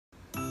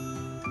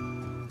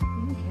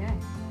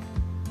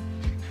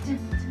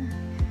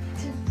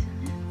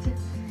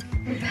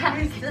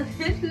I still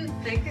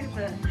didn't think of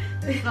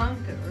the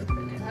song to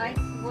open it.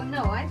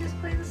 I just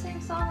play the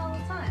same song all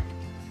the time.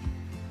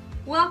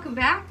 Welcome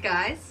back,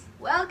 guys.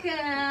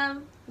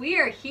 Welcome! We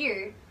are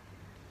here,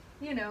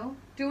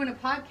 doing a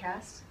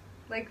podcast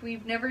like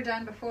we've never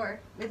done before.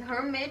 With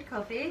homemade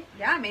coffee.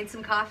 Yeah, I made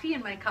some coffee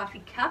in my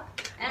coffee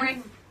cup.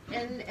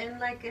 And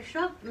like a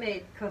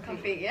shop-made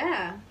coffee.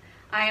 Yeah.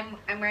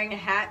 I'm wearing a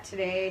hat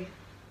today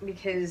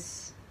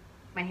because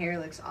my hair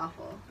looks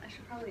awful. I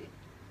should probably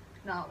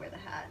not wear the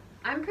hat.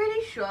 I'm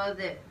pretty sure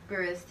that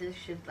baristas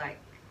should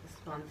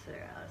sponsor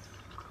us.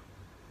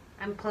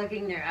 I'm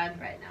plugging their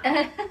ad right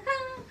now.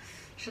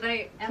 Should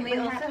I? And we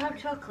also have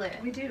chocolate.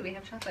 We do. We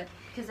have chocolate.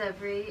 Because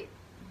every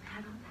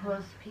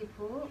horse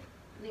people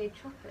need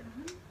chocolate.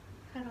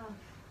 Hat off.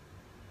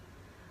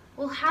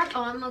 Well, hat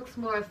on looks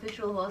more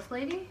official, horse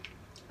lady.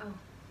 Oh.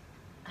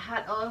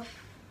 Hat off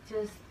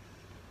just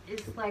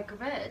is like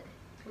red.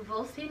 We've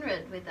all seen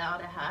red without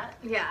a hat.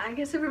 Yeah, I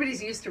guess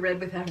everybody's used to red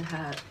without a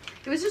hat.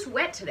 It was just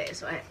wet today,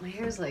 so my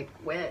hair's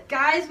wet.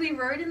 Guys, we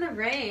rode in the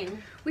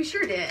rain. We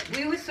sure did.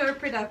 We were so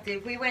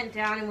productive. We went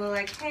down and we were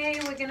like, hey,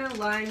 we're gonna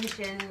lunch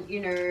and,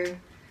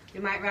 we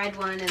might ride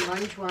one and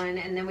lunch one.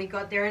 And then we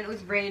got there and it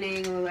was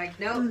raining and we were like,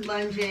 nope,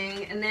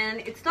 lunging. And then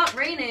it stopped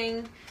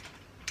raining.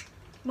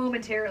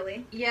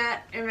 Momentarily. Yeah,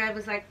 and Red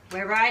was like,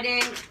 we're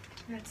riding.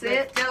 Let's do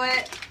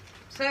it.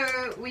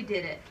 So we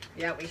did it.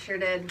 Yeah, we sure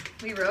did.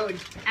 We rode.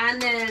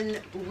 And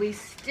then we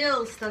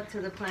still stuck to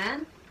the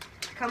plan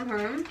to come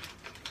home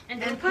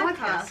and do a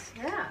podcast.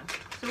 Yeah.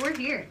 So we're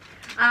here.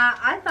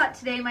 I thought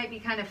today might be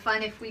kind of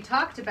fun if we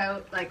talked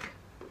about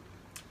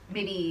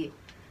maybe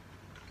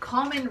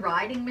common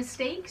riding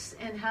mistakes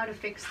and how to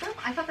fix them.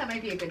 I thought that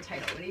might be a good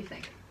title. What do you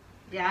think?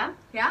 Yeah?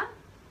 Yeah?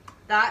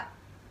 That,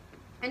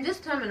 and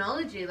just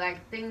terminology,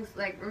 things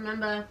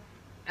remember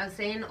I was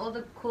saying all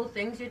the cool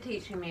things you're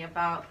teaching me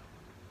about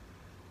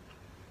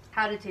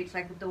how to teach,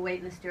 with the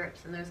weight and the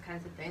stirrups and those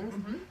kinds of things.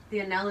 Mm-hmm. The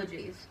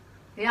analogies.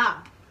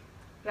 Yeah.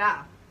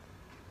 Yeah.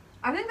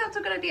 I think that's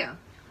a good idea.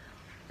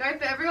 So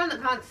for everyone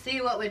that can't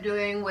see what we're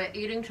doing, we're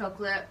eating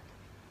chocolate.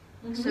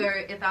 Mm-hmm. So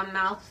if our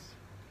mouths,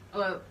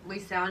 or we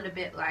sound a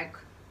bit like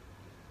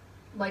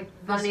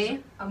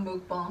funny. A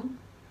mukbang.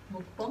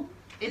 Mukbang?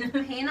 It's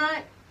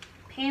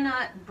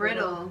peanut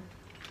brittle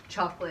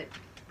chocolate.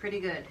 Pretty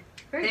good.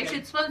 Very they good.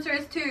 should sponsor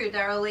us too,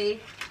 Darrell.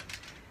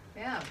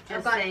 Yeah.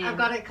 Saying. I've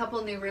got a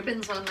couple new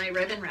ribbons on my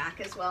ribbon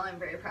rack as well I'm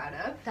very proud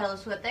of. Tell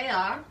us what they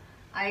are.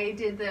 I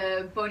did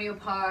the Bonio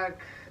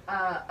Park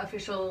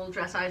official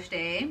dressage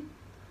day,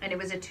 and it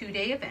was a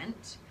 2-day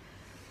event.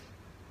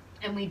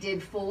 And we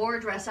did 4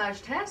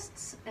 dressage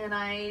tests, and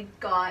I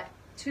got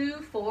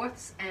 2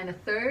 fourths and a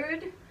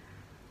third,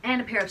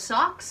 and a pair of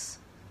socks.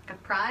 Got a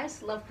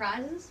prize. Love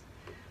prizes.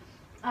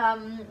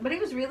 But it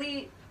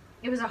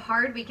was a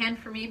hard weekend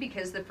for me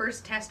because the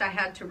first test I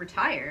had to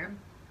retire,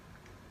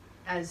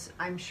 as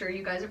I'm sure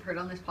you guys have heard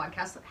on this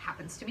podcast, that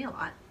happens to me a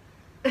lot.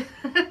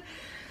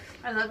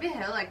 I love your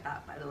hair like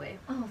that, by the way.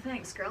 Oh,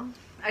 thanks, girl.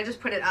 I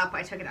just put it up.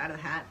 I took it out of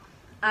the hat.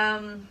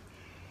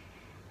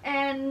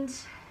 And...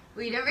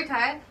 Well, you didn't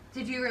retire.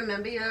 Did you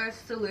remember your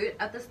salute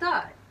at the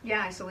start?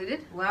 Yeah, I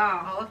saluted.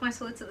 Wow. All of my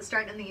salutes at the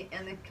start and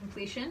the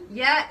completion.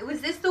 Yeah,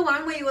 was this the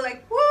one where you were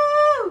like,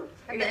 woo!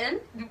 At the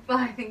end? Well,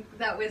 I think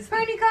that was...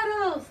 Pony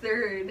cuddles!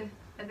 Third.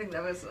 I think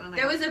that was...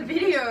 There was a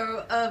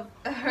video of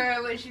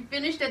her when she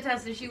finished her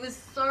test and she was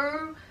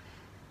so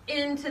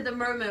into the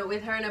moment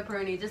with her and her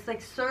pony, just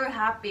so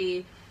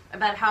happy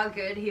about how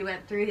good he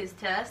went through his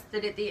test,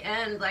 that at the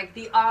end,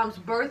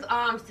 both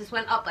arms just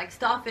went up like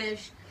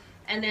starfish,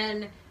 and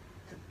then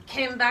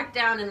came back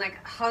down and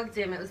hugged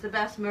him. It was the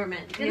best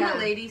moment. Didn't the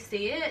lady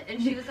see it?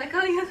 And she was like,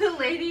 oh, you're the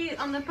lady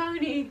on the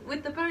pony,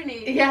 with the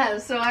pony. Yeah,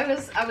 so I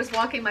was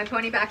walking my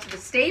pony back to the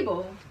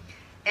stable,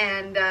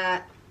 and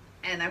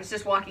I was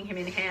just walking him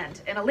in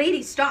hand, and a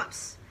lady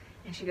stops,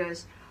 and she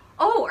goes,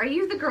 oh, are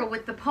you the girl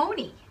with the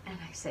pony? And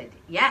I said,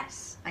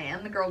 yes, I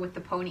am the girl with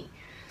the pony.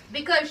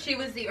 Because she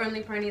was the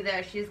only pony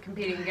there. She's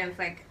competing against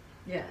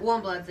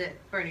warm bloods at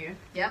Borneo.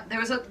 Yeah, there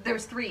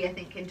was 3 I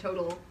think in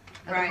total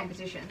at the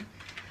competition.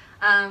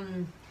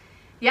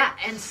 Yeah,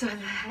 and so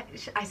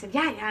I said,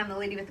 yeah, I'm the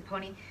lady with the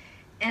pony,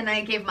 and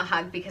I gave him a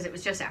hug because it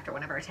was just after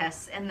one of our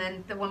tests, and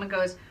then the woman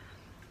goes,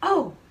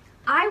 oh,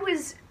 I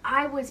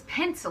was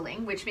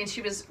penciling, which means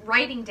she was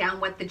writing down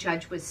what the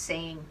judge was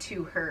saying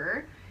to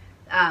her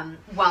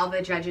while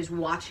the judge is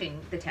watching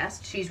the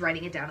test. She's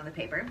writing it down on the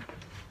paper.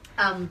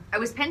 I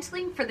was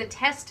penciling for the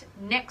test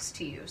next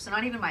to you, so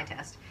not even my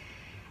test.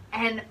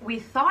 And we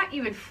thought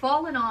you had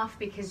fallen off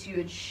because you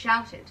had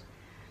shouted.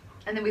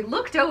 And then we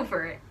looked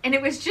over, and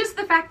it was just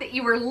the fact that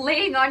you were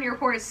laying on your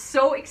horse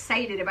so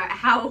excited about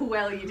how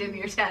well you did in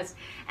your test.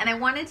 And I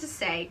wanted to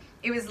say,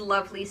 it was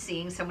lovely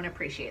seeing someone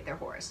appreciate their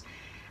horse.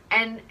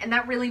 And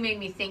that really made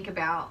me think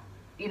about,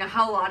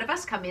 how a lot of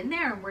us come in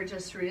there and we're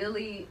just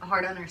really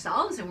hard on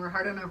ourselves and we're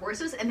hard on our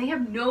horses, and they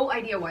have no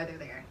idea why they're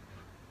there.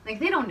 Like,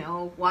 they don't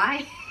know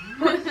why.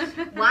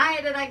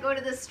 Why did I go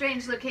to this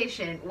strange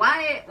location?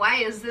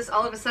 Why is this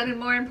all of a sudden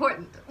more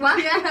important? Why?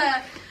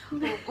 Yeah.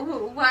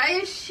 Why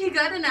has she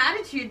got an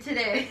attitude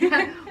today?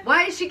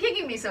 Why is she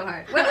kicking me so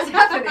hard? What is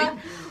happening?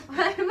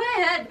 Why in my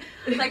head?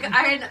 Like,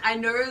 I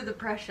know the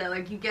pressure.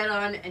 Like, you get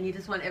on and you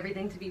just want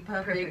everything to be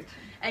perfect.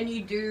 And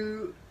you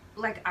do,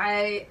 like,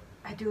 I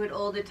do it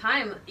all the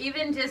time.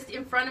 Even just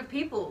in front of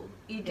people,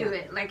 you do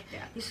it. Like,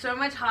 you're so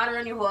much harder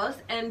on your horse.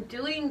 And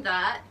doing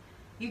that,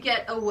 you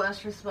get a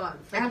worse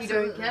response. Like,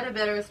 Absolutely. you don't get a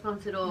better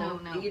response at all.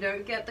 No. You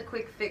don't get the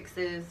quick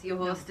fixes. Your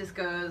horse just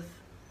goes,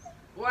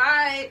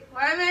 why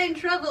am I in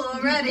trouble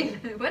already?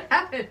 What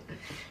happened?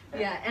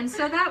 Yeah, and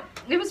so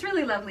it was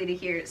really lovely to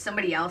hear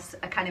somebody else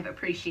kind of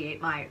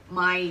appreciate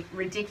my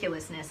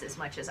ridiculousness as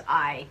much as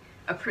I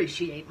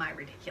appreciate my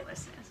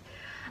ridiculousness.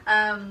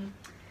 And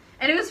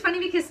it was funny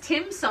because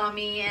Tim saw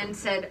me and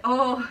said,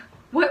 "Oh,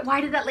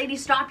 why did that lady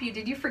stop you?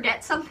 Did you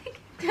forget something?"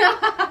 No,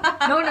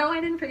 I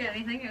didn't forget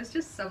anything. It was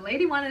just some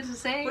lady wanted to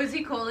say. Was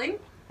he calling?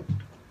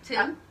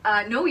 Tim?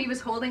 No, he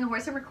was holding a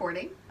horse and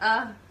recording.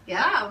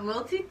 Yeah,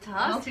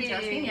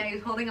 multitasking. Yeah, he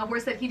was holding a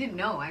horse that he didn't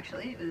know,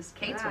 actually. It was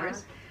Kate's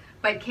horse.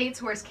 But Kate's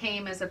horse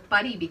came as a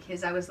buddy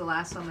because I was the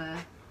last on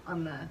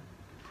the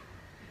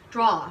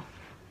draw.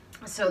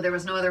 So there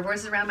was no other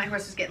horses around. My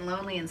horse was getting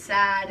lonely and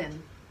sad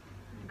and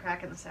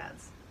cracking the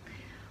sads.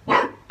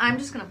 Well, I'm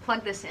just going to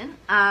plug this in.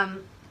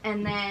 And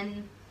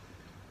then...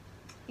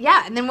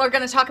 Yeah, and then we're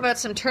going to talk about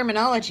some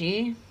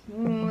terminology.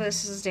 Ooh,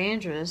 this is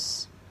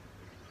dangerous.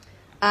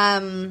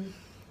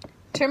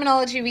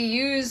 Terminology we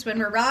use when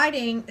we're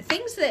riding.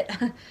 Things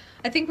that...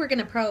 I think we're going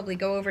to probably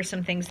go over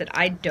some things that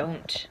I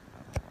don't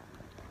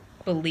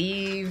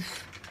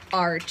believe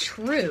are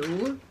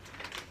true.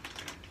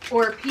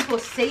 Or people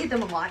say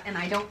them a lot and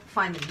I don't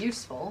find them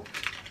useful.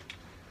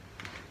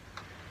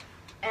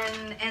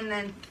 And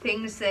then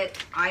things that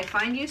I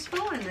find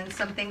useful, and then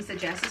some things that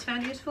Jess has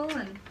found useful,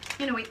 and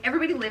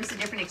everybody lives a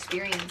different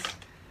experience.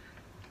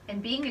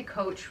 And being a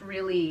coach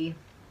really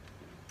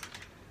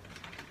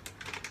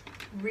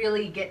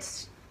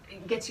gets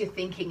you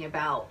thinking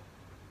about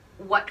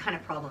what kind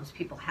of problems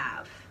people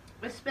have.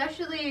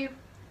 Especially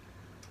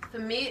for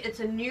me,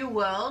 it's a new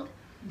world,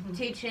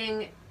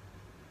 teaching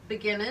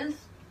beginners,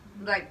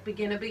 like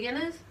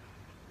beginners,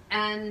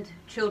 and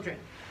children.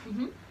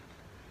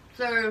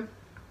 So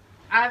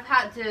I've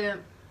had to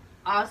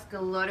ask a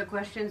lot of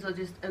questions or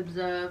just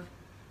observe,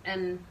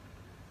 and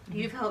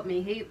you've helped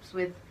me heaps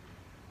with,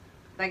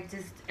 like,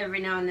 just every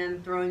now and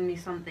then throwing me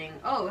something.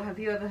 Oh, have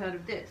you ever heard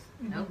of this?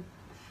 Nope.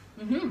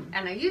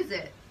 And I use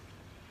it.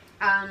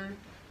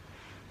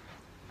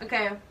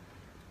 Okay,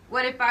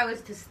 what if I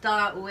was to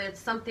start with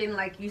something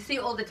like you see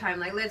all the time?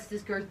 Like, let's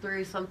just go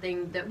through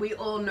something that we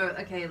all know.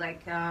 Okay,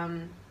 like,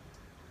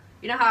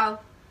 you know how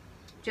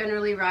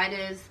generally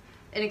riders,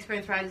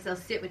 inexperienced riders, they'll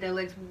sit with their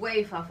legs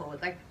way far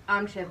forward, like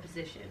armchair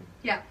position.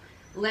 Yeah.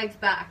 Legs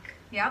back.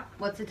 Yeah.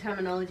 What's the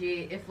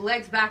terminology? If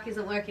legs back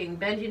isn't working,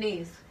 bend your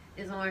knees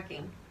isn't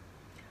working.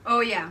 Oh,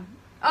 yeah.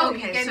 Oh,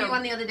 okay, you gave me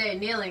one the other day,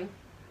 kneeling.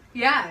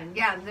 Yeah.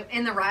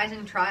 In the rise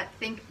and trot,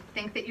 think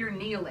that you're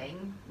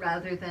kneeling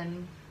rather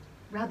than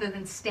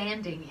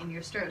standing in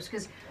your stirrups.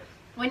 Because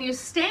when you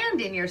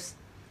stand in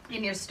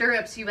your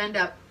stirrups, you end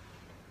up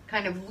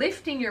kind of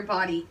lifting your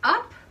body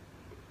up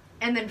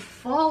and then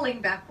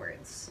falling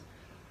backwards.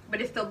 But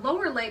if the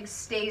lower leg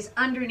stays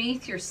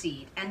underneath your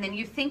seat, and then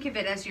you think of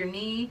it as your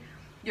knee,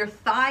 your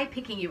thigh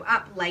picking you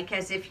up, like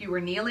as if you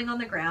were kneeling on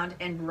the ground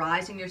and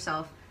rising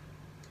yourself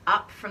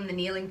up from the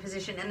kneeling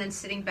position and then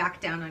sitting back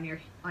down on your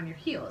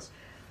heels.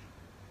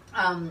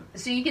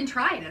 So you can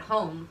try it at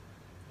home.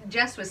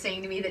 Jess was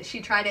saying to me that she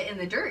tried it in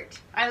the dirt.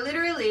 I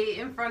literally,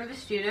 in front of a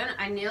student,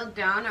 I kneeled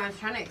down, I was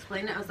trying to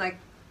explain it, I was like,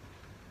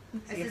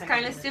 this is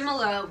kind of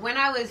similar. When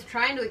I was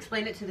trying to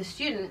explain it to the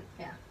student,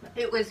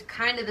 it was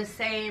kind of the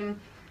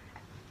same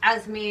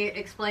as me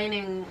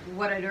explaining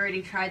what I'd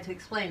already tried to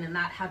explain, and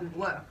that hadn't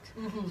worked.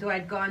 So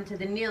I'd gone to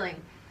the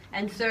kneeling.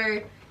 And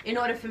so in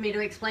order for me to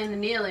explain the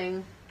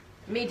kneeling,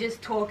 me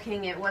just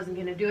talking, it wasn't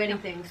going to do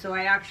anything. So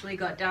I actually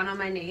got down on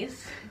my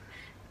knees,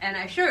 and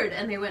I showed,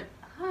 and they went,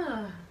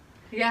 huh.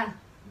 Yeah.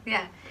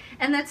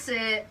 And that's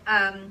a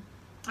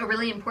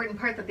really important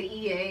part that the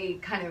EA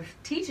kind of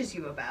teaches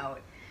you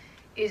about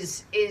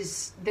is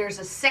there's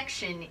a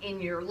section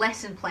in your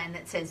lesson plan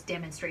that says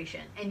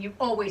demonstration, and you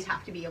always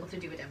have to be able to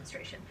do a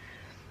demonstration.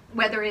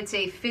 Whether it's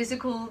a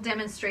physical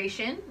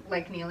demonstration,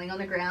 like kneeling on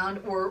the ground,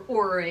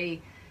 or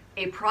a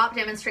prop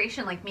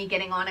demonstration, like me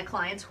getting on a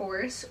client's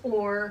horse,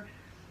 or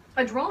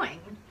a drawing,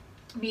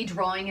 me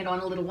drawing it on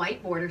a little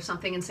whiteboard or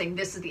something and saying,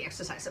 this is the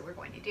exercise that we're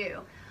going to do.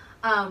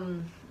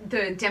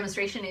 The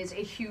demonstration is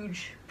a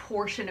huge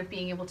portion of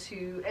being able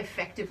to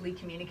effectively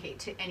communicate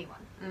to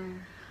anyone.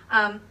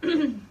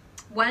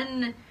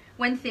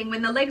 One thing,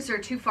 when the legs are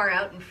too far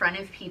out in front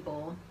of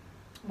people,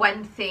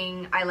 one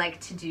thing I like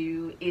to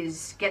do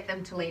is get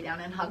them to lay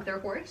down and hug their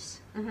horse,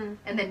 and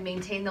then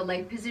maintain the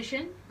leg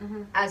position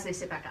as they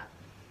sit back up.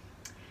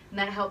 and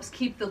that helps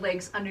keep the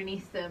legs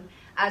underneath them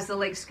as the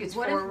leg scoots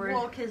forward. What if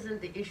walk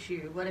isn't the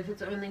issue? What if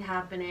it's only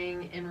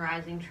happening in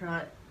rising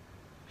trot?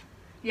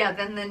 Yeah,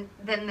 then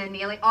the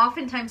kneeling.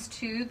 Oftentimes,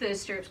 too, the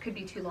stirrups could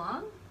be too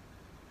long,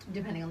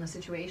 depending on the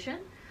situation.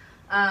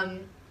 A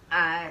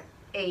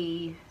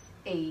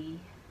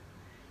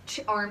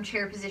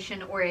armchair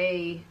position or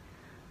a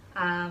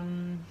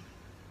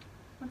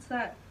what's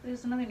that?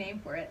 There's another name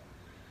for it.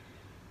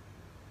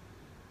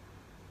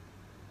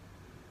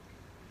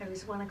 I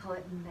always want to call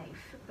it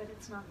knife, but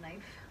it's not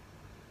knife.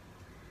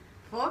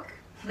 Fork?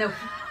 No.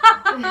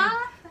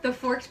 The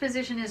forked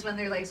position is when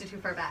their legs are too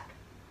far back.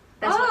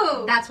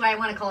 Oh! That's why I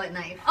want to call it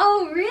knife.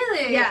 Oh,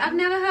 really? Yeah. I've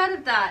never heard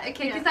of that.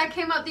 Okay, because Yeah. that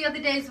came up the other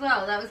day as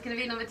well. That was going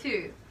to be number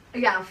 2.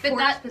 Yeah, But forked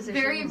that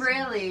position. very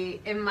rarely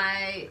in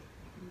my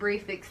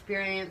brief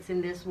experience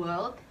in this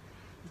world,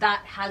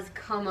 that has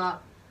come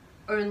up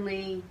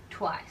only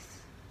twice.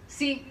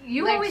 See,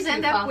 you Legs always too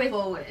end far up with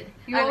forward.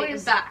 you I mean,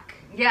 always- back.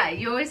 Yeah,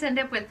 you always end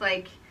up with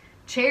like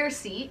chair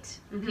seat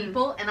Mhm.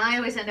 people, and I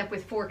always end up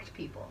with forked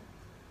people.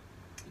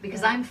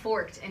 Because Yeah. I'm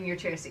forked in your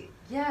chair seat.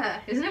 Yeah,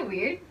 Isn't it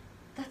weird?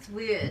 that's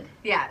weird.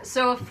 Yeah,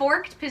 so a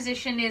forked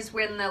position is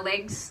when the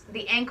legs,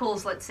 the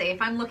ankles, let's say,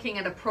 if I'm looking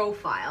at a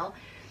profile,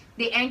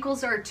 the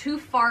ankles are too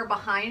far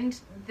behind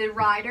the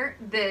rider,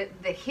 the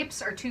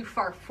hips are too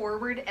far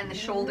forward, and the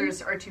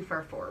shoulders are too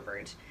far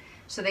forward.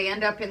 So they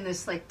end up in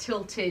this like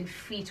tilted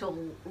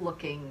fetal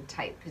looking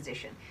type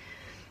position.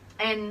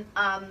 And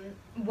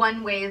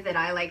one way that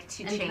I like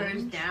to And change,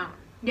 toes down.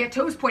 yeah,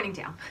 toes pointing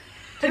down.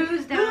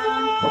 Toes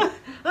down.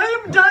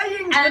 I am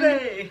dying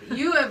And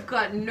you have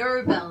got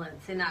no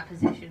balance in that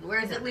position.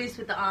 Whereas at least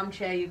with the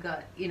armchair, you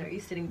got, you're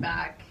sitting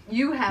back.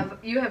 You have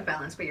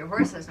balance, but your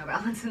horse has no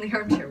balance in the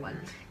armchair one.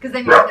 Because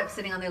then you end up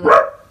sitting on their little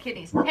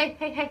kidneys. Hey,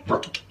 hey, hey.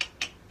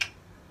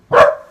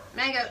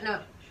 Mango,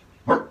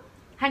 no.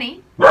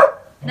 Honey,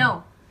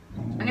 no.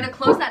 I'm going to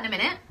close that in a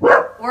minute,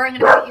 or I'm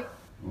going to put you...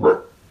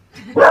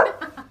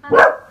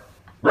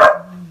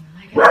 Oh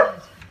my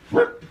god.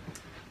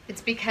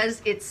 It's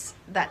because it's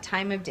that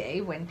time of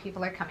day when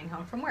people are coming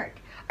home from work.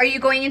 Are you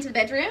going into the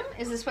bedroom?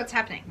 Is this what's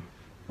happening?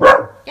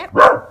 Yep.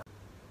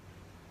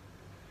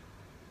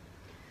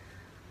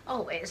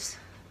 Always.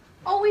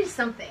 Always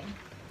something.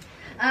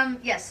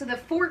 Yes, so the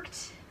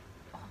forked...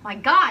 Oh my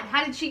god,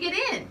 how did she get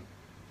in?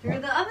 Through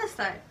the other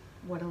side.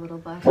 What a little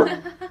buff.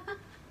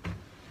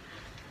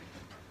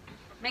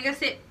 Mango,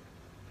 sit.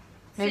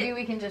 Maybe Sit.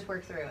 we can just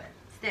work through it.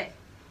 Stay.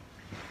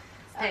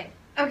 Stay.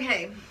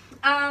 Okay.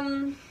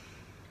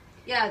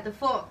 Yeah, the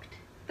forked.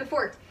 The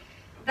forked.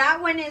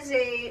 That one is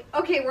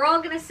okay, we're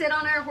all going to sit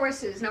on our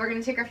horses. Now we're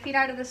going to take our feet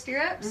out of the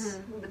stirrups,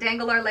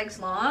 dangle our legs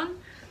long,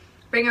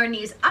 bring our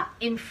knees up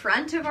in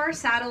front of our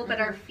saddle, but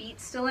our feet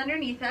still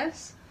underneath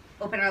us.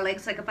 Open our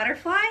legs like a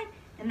butterfly,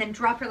 and then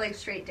drop our legs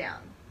straight down.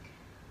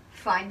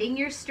 Finding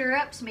your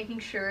stirrups, making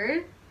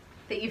sure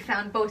that you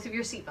found both of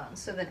your seat bones.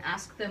 So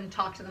then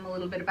talk to them a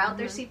little bit about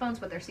their seat bones,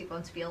 what their seat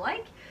bones feel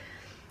like.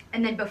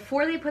 And then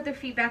before they put their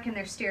feet back in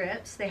their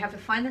stirrups, they have to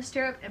find the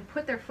stirrup and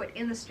put their foot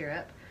in the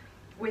stirrup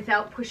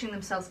without pushing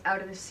themselves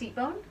out of the seat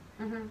bone.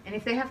 And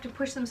if they have to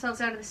push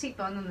themselves out of the seat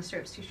bone, then the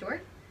stirrup's too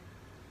short.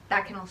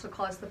 That can also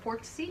cause the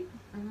forked seat.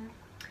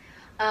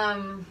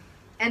 And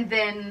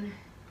then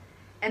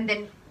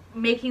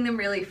making them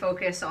really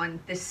focus on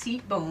the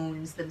seat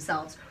bones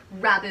themselves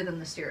rather than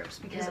the stirrups,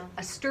 because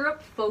a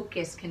stirrup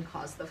focus can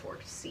cause the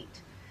forked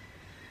seat.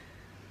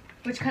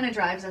 Which kind of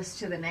drives us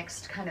to the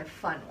next kind of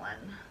fun one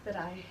that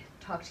I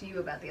talked to you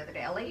about the other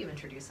day. I'll let you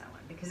introduce that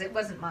one because it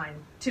wasn't mine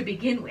to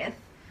begin with.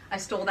 I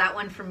stole that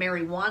one from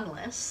Mary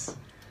Wanless,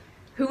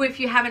 who, if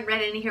you haven't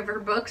read any of her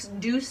books,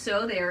 do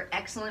so. They are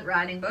excellent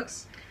riding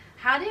books.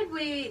 How did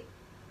we,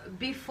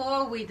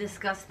 before we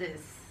discussed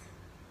this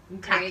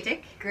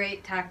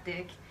great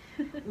tactic,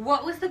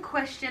 what was the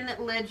question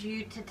that led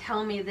you to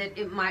tell me that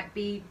it might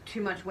be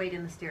too much weight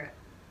in the stirrup?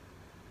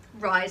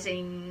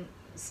 Rising,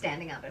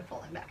 standing up, and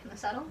falling back in the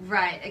saddle.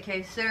 Right,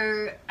 okay,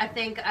 so I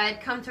think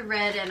I'd come to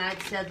Red and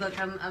I'd said, look,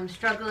 I'm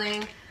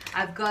struggling.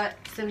 I've got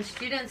some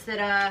students that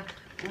are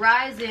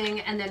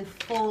rising and then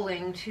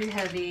falling too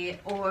heavy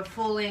or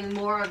falling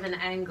more of an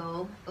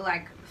angle,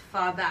 like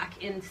far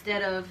back,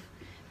 instead of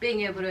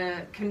being able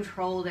to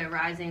control their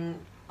rising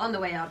on the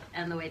way up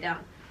and the way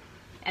down.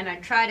 And I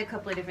tried a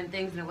couple of different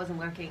things and it wasn't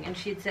working. And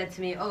she'd said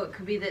to me, oh, it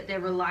could be that they're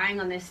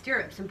relying on their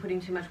stirrups and putting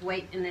too much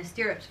weight in their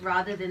stirrups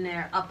rather than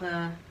their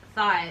upper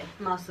thigh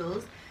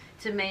muscles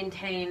to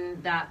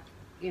maintain that,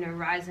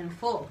 rise and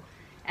fall.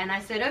 And I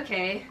said,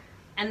 okay.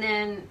 And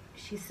then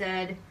she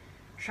said,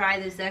 try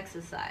this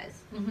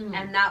exercise.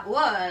 And that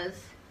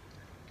was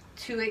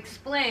to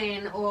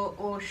explain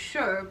or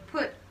show,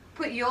 put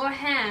your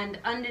hand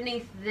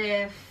underneath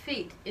their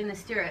feet in the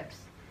stirrups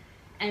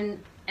and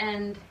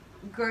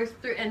go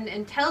through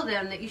and tell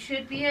them that you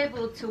should be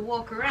able to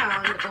walk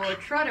around or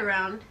trot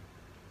around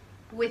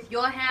with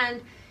your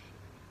hand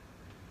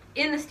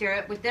in the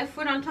stirrup with their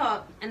foot on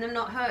top and them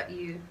not hurt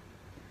you.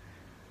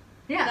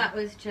 Yeah. That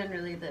was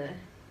generally the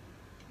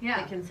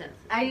consensus.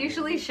 I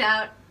usually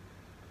shout,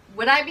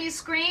 would I be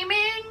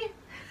screaming?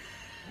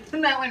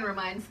 And that one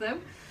reminds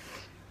them.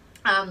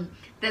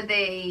 that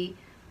they,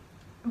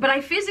 but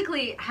I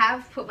physically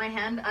have put my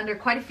hand under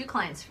quite a few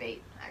clients'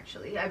 fate,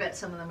 actually. I bet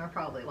some of them are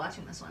probably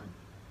watching this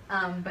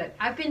one. But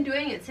I've been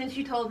doing it since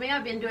you told me.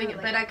 I've been doing it,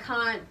 but I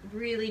can't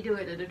really do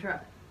it at a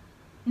trot.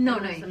 No,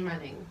 Unless I'm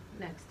running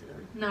next to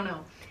them.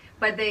 No.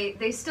 But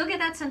they still get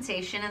that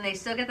sensation, and they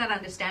still get that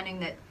understanding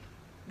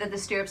that the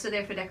stirrups are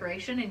there for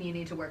decoration, and you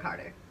need to work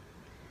harder.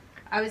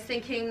 I was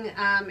thinking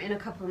in a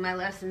couple of my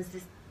lessons,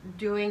 just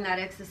doing that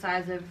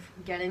exercise of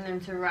getting them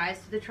to rise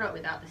to the trot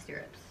without the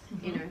stirrups.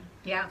 You know,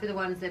 Yeah. for the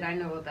ones that I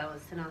know are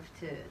balanced enough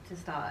to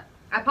start.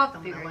 I pop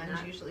them on the Figuring lunge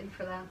that. usually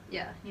for that.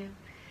 Yeah.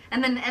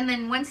 And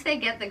then once they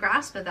get the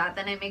grasp of that,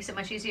 then it makes it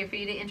much easier for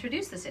you to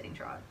introduce the sitting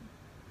trot.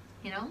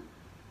 You know?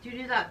 Do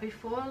you do that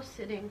before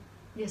sitting?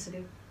 Yes, I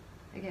do.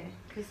 Okay.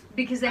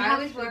 Because they I have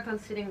always work on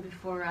sitting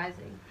before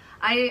rising.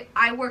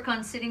 I work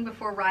on sitting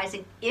before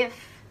rising if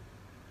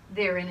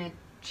they're in a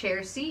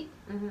chair seat,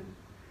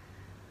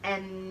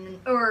 and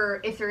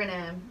or if they're in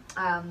a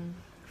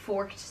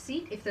forked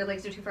seat, if their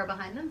legs are too far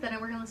behind them, then I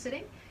work on the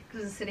sitting,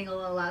 because the sitting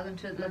will allow them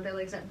to let their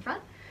legs out in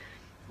front.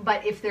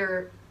 But if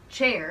they're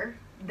chair,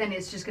 then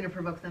it's just going to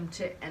provoke them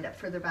to end up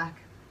further back.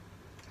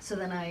 So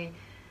then I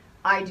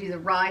do the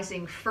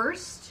rising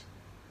first,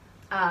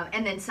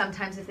 and then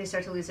sometimes if they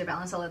start to lose their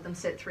balance, I'll let them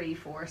sit 3,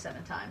 4,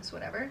 7 times,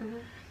 whatever.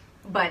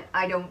 But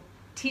I don't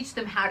teach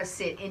them how to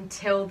sit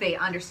until they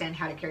understand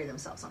how to carry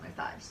themselves on their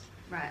thighs.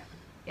 Right.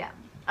 Yeah.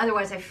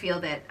 Otherwise, I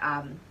feel that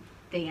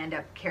they end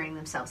up carrying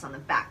themselves on the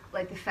back,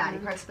 like the fatty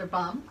parts of their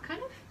bum,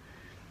 kind of.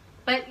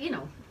 But, you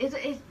know,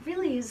 it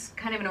really is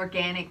kind of an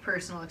organic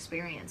personal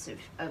experience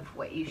of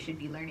what you should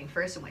be learning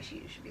first and what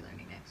you should be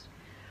learning next.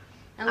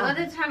 A lot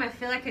of the time I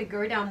feel like I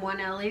go down one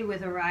alley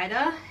with a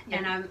rider, Yeah.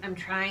 and I'm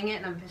trying it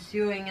and I'm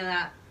pursuing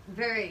that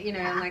very, you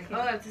know, I'm like, Yeah.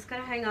 oh, I've just got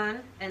to hang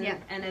on, and Yeah.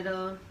 and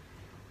it'll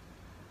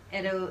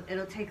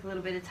take a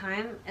little bit of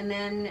time, and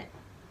then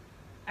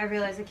I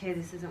realize, okay,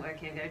 this isn't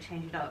working, I'm going to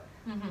change it up.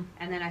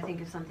 And then I think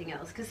of something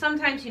else. Because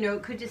sometimes, you know,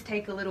 it could just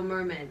take a little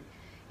moment.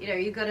 You know,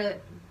 you got to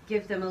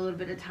give them a little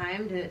bit of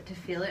time to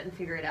feel it and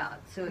figure it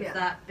out. So it's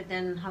that, but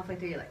then halfway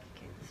through you're like,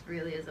 okay, this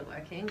really isn't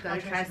working.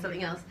 Got to try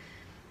something else.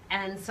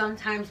 And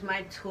sometimes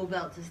my tool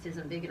belt just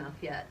isn't big enough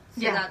yet.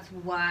 So that's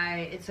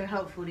why it's so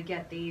helpful to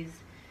get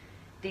these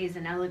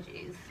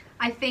analogies.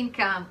 I think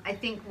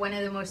one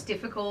of the most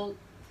difficult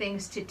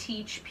things to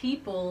teach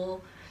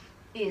people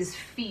is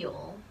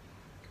feel.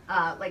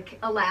 Like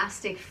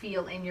elastic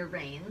feel in your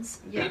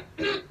reins. Yeah.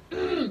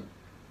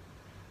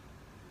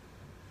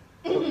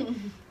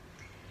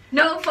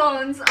 No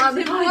phones on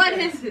the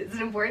important. podcast. Is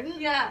it important?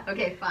 Yeah.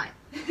 Okay, fine.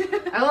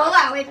 I will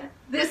allow it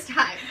this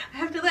time. I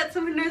have to let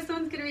someone know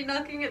someone's going to be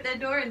knocking at their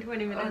door in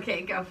 20 minutes.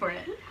 Okay, go for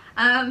it.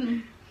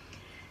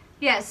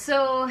 Yeah,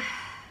 so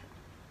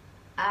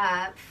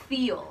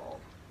feel.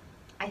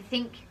 I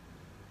think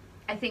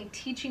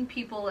teaching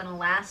people an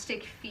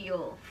elastic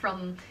feel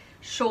from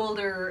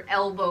shoulder,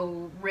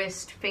 elbow,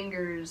 wrist,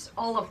 fingers,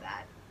 all of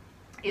that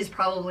is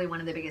probably one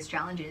of the biggest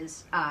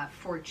challenges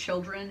for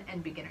children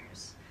and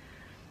beginners.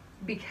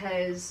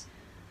 Because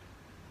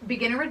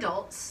beginner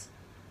adults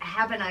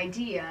have an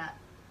idea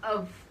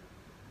of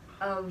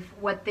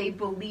what they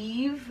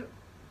believe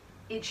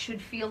it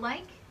should feel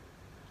like,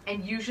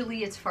 and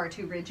usually it's far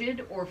too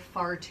rigid or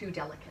far too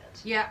delicate.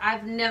 Yeah,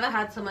 I've never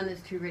had someone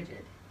that's too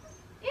rigid.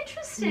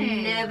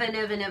 Interesting.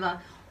 Never.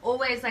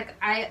 Always, like,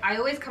 I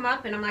always come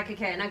up and I'm like,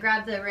 okay, and I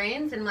grab the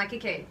reins and I'm like,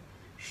 okay,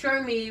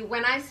 show me,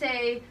 when I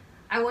say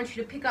I want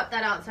you to pick up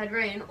that outside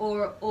rein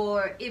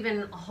or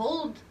even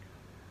hold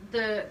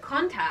the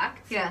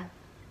contact,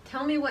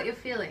 tell me what you're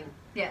feeling.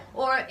 Yeah.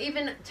 Or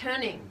even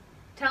turning.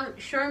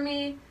 Show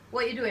me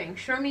what you're doing.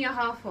 Show me your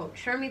half hold.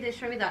 Show me this,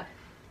 show me that.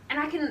 And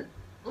I can,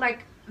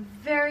 like,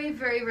 very,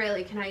 very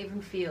rarely can I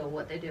even feel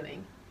what they're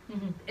doing.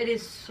 It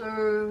is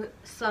so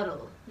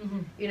subtle,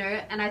 you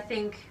know, and I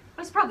think...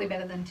 It's probably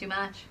better than too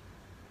much.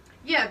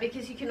 Yeah,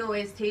 because you can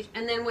always teach.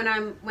 And then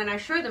when I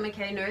show them,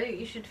 okay, no,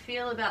 you should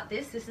feel about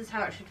this. This is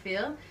how it should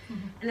feel.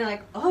 And they're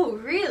like, oh,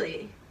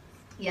 really?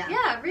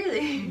 Yeah,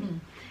 really.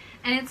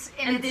 And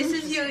this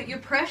is your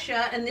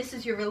pressure, and this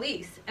is your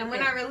release. And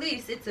when I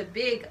release, it's a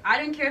big, I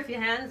don't care if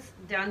your hand's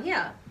down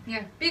here.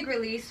 Yeah. Big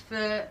release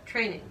for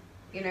training,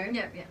 you know?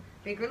 Yeah.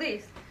 Big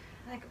release.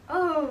 Like,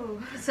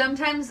 oh.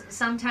 Sometimes,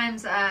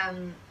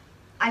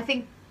 I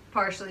think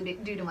partially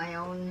due to my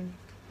own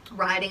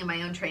riding and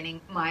my own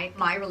training,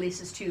 my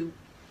release is too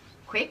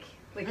quick.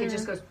 Like, it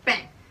just goes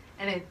bang,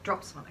 and it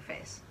drops them on their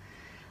face.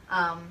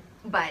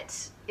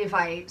 But if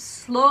I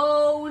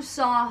slow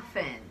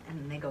soften,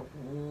 and they go,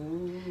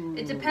 ooh.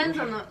 It depends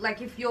on,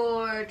 like, if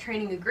you're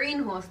training a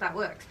green horse, that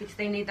works, because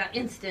they need that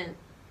instant,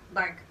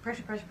 like,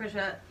 pressure.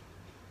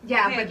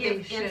 Yeah, okay, but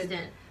they should.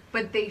 Instant.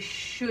 But they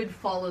should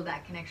follow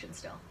that connection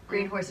still.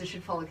 Green horses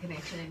should follow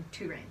connection in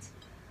 2 reins.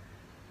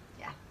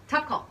 Yeah,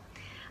 tough call.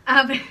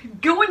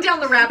 Going down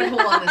the rabbit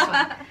hole on this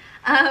one.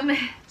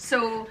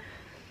 So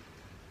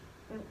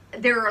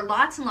there are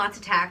lots and lots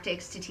of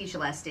tactics to teach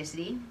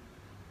elasticity.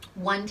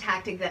 One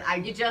tactic that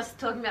You're just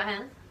talking about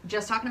hands?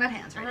 just talking about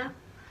hands right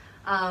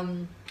now.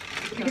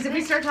 Because if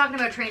we start talking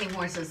about training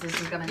horses, this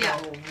is going to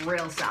go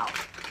real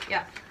south.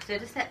 Yeah. So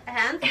just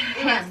hands?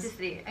 Hands.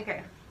 Elasticity.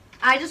 Okay.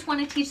 I just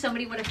want to teach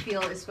somebody what a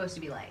feel is supposed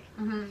to be like.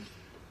 Mm-hmm.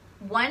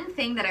 One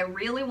thing that I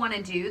really want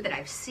to do that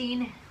I've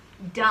seen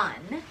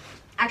done,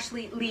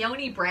 actually,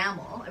 Leonie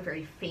Bramall, a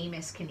very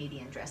famous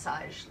Canadian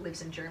dressage,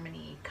 lives in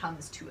Germany,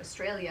 comes to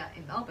Australia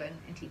in Melbourne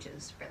and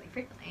teaches fairly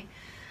frequently.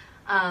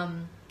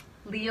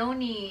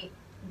 Leonie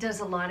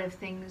does a lot of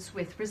things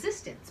with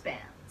resistance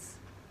bands.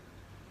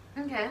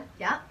 Okay.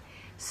 Yeah.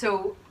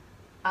 So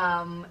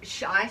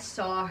I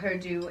saw her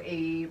do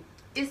a...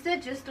 Is there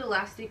just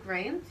elastic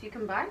reins you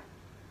can buy?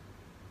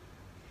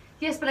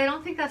 Yes, but I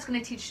don't think that's going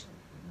to teach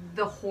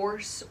the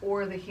horse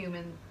or the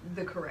human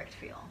the correct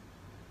feel.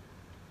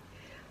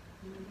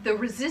 The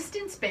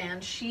resistance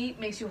band, she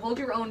makes you hold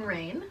your own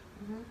rein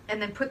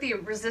and then put the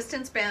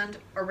resistance band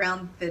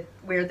around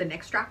where the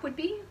neck strap would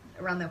be,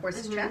 around the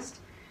horse's chest.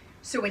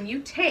 So when you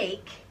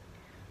take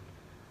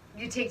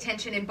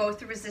tension in both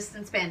the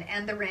resistance band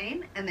and the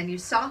rein, and then you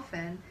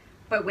soften.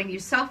 But when you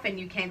soften,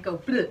 you can't go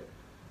bleh,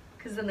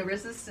 because then the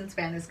resistance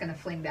band is going to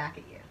fling back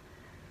at you.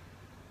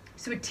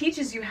 So it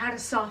teaches you how to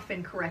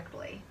soften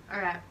correctly. All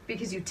right.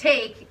 Because you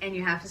take and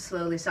you have to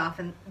slowly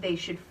soften, they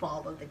should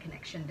follow the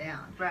connection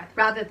down. Right.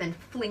 Rather than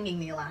flinging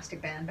the elastic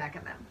band back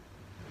at them.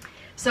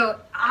 So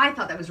I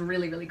thought that was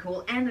really, really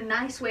cool. And a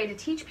nice way to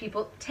teach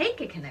people, take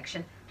a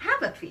connection,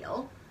 have a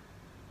feel.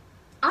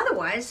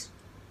 Otherwise,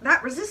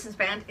 that resistance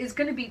band is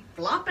going to be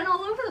flopping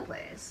all over the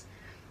place.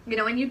 You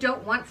know, and you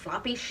don't want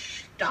floppy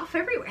stuff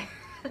everywhere.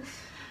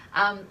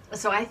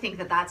 So I think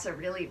that that's a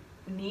really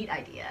neat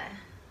idea.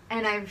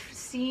 And I've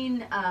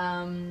seen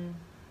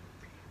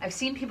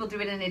people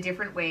do it in a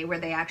different way where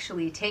they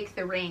actually take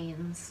the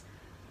reins,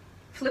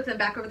 flip them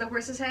back over the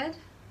horse's head,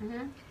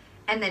 and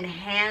then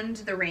hand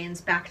the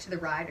reins back to the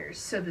riders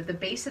so that the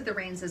base of the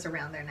reins is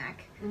around their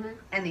neck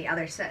and the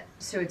other set,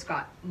 so it's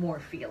got more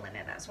feel in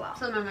it as well.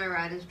 Some of my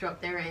riders drop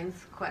their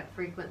reins quite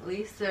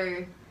frequently,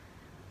 so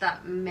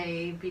that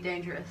may be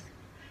dangerous.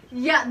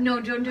 Yeah, no,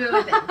 don't do it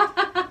with it.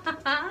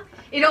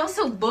 It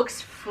also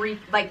looks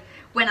like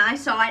when I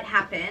saw it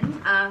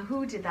happen,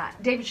 who did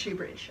that? David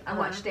Shoebridge. I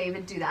watched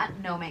David do that.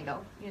 No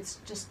mango. It's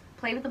just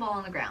play with the ball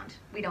on the ground.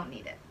 We don't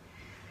need it.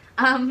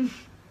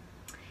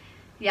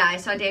 Yeah, I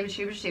saw David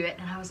Shoebridge do it,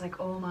 and I was like,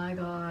 oh my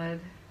god,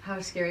 how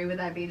scary would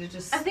that be to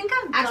just... I think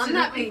I've done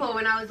that before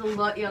when I was a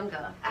lot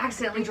younger.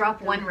 Accidentally drop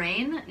one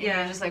rein, and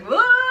you're just like,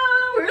 whoa,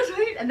 where's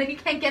my... And then you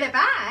can't get it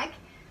back.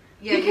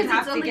 Yeah, you'd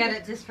have to get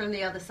it just from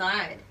the other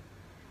side.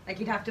 Like,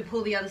 you'd have to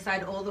pull the other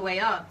side all the way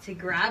up to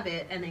grab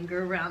it and then go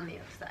around the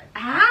other side.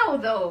 How,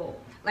 though?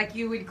 Like,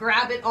 you would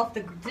grab it off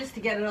just to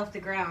get it off the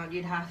ground,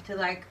 you'd have to,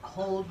 like,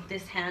 hold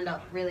this hand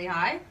up really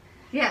high.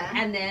 Yeah.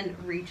 And then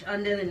reach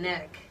under the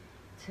neck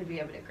to be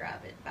able to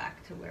grab it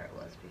back to where it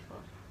was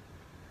before.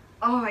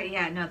 Oh,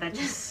 yeah, no, that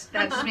just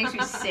makes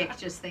me sick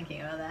just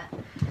thinking about that.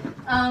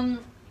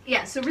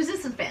 Yeah, so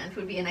resistance band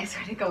would be a nice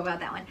way to go about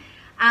that one.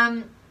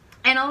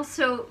 And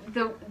also,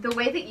 the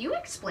way that you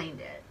explained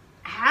it,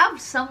 have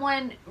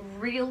someone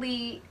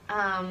really,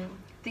 that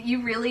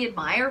you really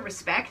admire,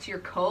 respect, your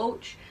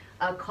coach,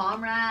 a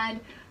comrade,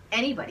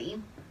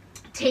 anybody,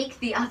 take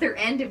the other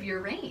end of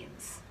your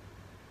reins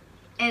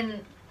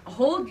and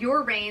hold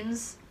your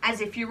reins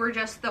as if you were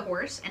just the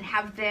horse and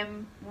have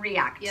them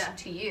react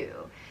to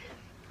you.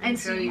 And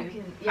so you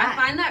can, I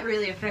find that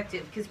really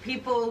effective because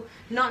people,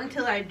 not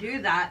until I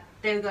do that,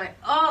 they go,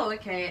 oh,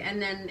 okay,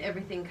 and then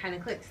everything kind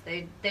of clicks.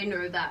 They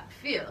know that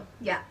feel.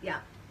 Yeah,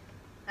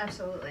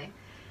 absolutely.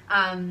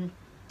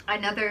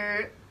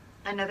 Another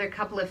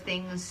couple of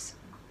things.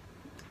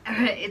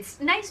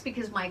 It's nice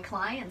because my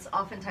clients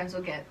oftentimes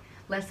will get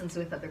lessons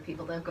with other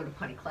people. They'll go to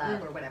Pony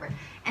Club or whatever,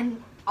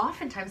 and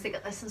oftentimes they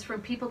get lessons from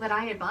people that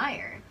I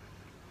admire.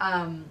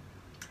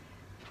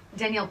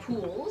 Danielle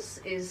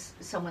Pools is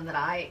someone that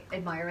I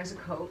admire as a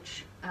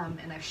coach,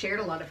 and I've shared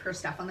a lot of her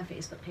stuff on the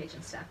Facebook page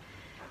and stuff.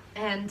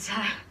 And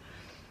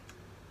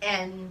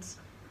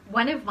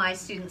one of my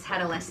students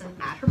had a lesson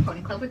at her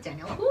Pony Club with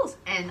Danielle Pools,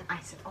 and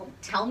I said, "Oh,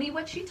 tell me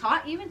what she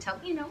taught you, and tell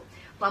me,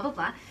 blah blah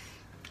blah."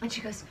 And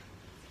she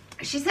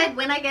said,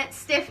 "When I get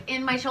stiff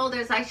in my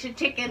shoulders, I should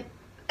chicken."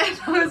 And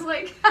I was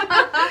like,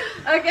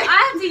 "Okay."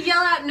 I have to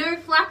yell out "no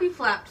flappy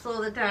flaps"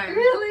 all the time.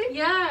 Really?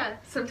 Yeah.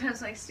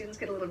 Sometimes my students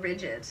get a little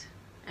rigid.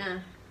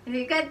 And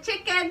You got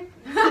chicken.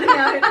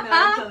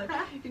 No,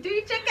 you do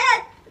your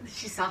chicken.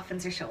 She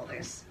softens her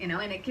shoulders, and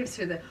it gives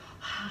her the.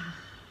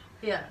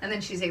 yeah. And then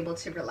she's able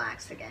to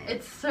relax again.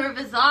 It's so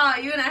bizarre.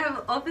 You and I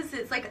have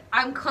opposites. Like,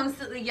 I'm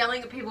constantly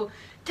yelling at people,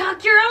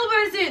 tuck your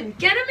elbows in,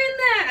 get them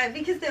in there,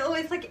 because they're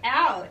always like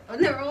out,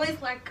 and they're always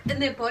like,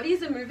 and their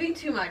bodies are moving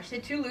too much. They're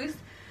too loose.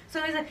 So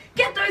I was like,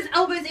 get those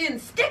elbows in,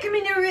 stick them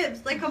in your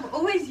ribs. Like, I'm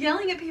always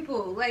yelling at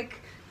people, like,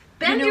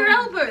 bend your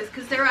elbows,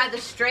 because they're either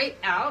straight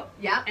out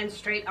and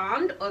straight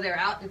armed, or they're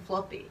out and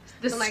floppy.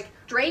 The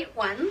straight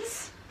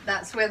ones.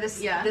 That's where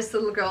this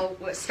little girl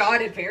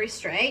started very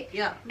straight.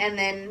 Yeah.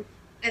 And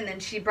then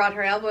she brought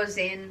her elbows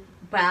in,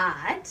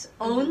 but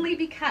only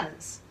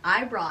because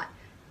I brought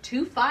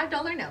 2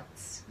 $5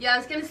 notes. Yeah, I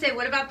was gonna say,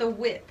 what about the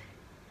whip?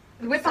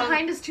 The width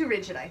behind is too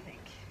rigid, I think.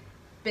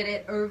 But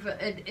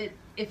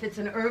if it's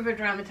an over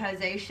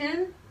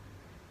dramatization,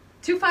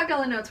 2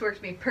 $5 notes worked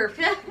for me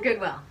perfect.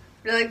 Goodwill.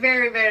 They're like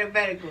very, very,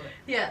 very good.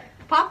 yeah,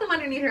 Pop them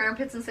underneath her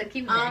armpits and said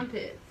keep them there.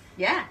 armpits.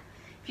 Yeah.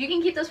 If you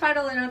can keep those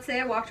 $5 notes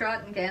there, walk,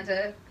 trot, and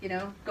Ganta,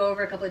 go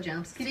over a couple of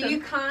jumps. So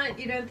you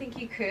don't think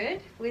you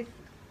could?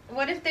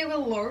 What if they were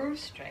low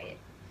straight?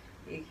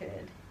 You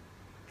could.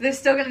 They're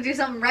still going to do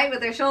something right with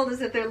their shoulders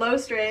if they're low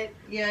straight.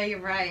 Yeah, you're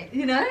right.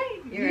 You know?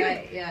 You're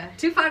right, yeah.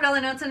 2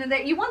 $5 notes under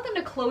there. You want them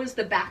to close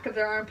the back of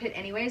their armpit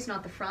anyways,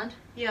 not the front.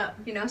 Yeah.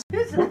 You know?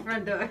 Who's at the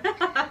front door?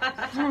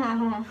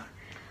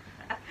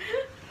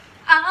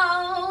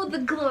 Oh, the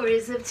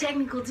glories of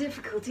technical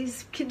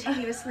difficulties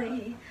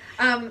continuously.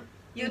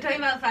 You were talking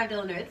about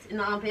 $5 notes in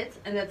the armpits,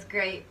 and that's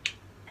great.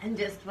 And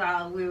just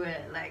while we were,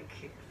 like,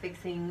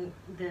 fixing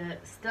the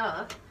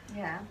stuff,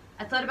 Yeah.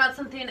 I thought about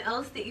something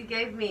else that you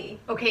gave me.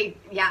 Okay,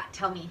 yeah,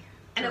 tell me.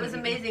 And it was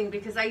amazing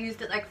because I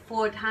used it like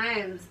 4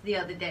 times the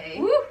other day.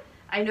 Woo!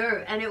 I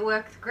know, and it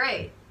worked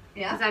great.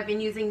 Yeah. Because I've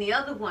been using the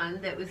other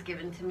one that was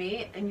given to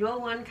me, and your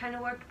one kind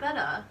of worked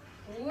better.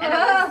 Whoa.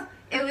 And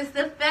it was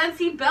the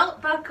fancy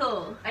belt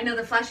buckle. I know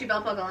the flashy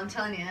belt buckle, I'm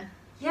telling you.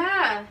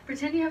 Yeah.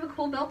 Pretend you have a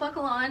cool belt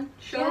buckle on.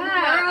 Show the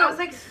Yeah. world. I was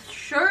like,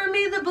 show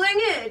me the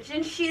blingage.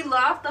 And she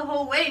laughed the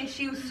whole way, and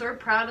she was so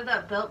proud of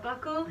that belt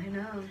buckle. I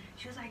know.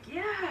 She was like,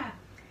 yeah,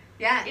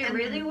 Yeah. it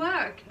really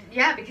worked.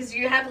 Yeah, because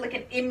you have like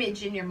an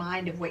image in your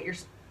mind of what you're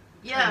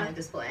trying to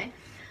display.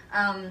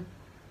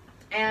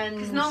 And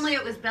Because normally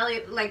it was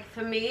belly, like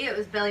for me, it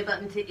was belly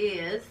button to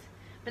ears.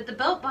 But the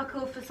belt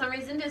buckle, for some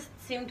reason, just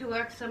seemed to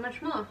work so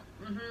much more.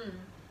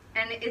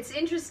 And it's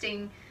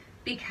interesting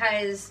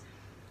because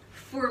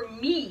for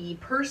me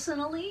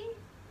personally,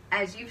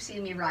 as you've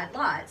seen me ride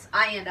lots,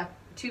 I end up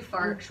too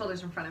far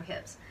shoulders in front of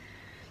hips.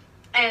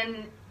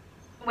 And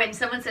when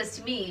someone says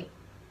to me,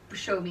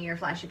 show me your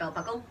flashy belt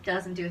buckle,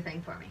 doesn't do a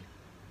thing for me.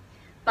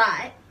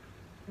 But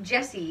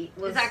Jessie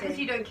will Is that say- because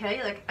you don't care?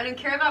 You're like, I don't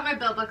care about my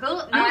belt buckle.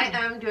 No. I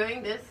am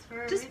doing this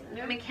for a just reason.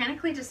 No.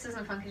 mechanically just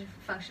doesn't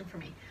function for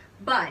me.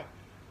 But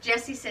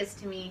Jessie says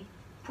to me,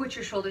 put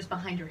your shoulders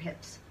behind your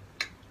hips.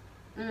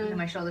 And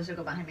my shoulders will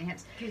go behind my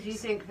hips. Because you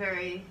think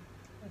very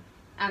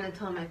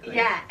anatomically.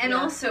 Yeah, and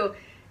also,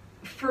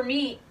 for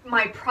me,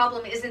 my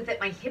problem isn't that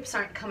my hips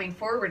aren't coming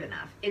forward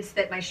enough. It's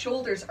that my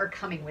shoulders are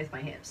coming with my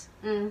hips.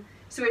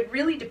 So it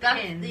really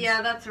depends.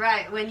 That's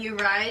right. When you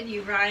ride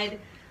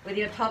with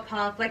your top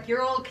half, like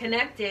you're all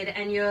connected,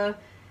 and you're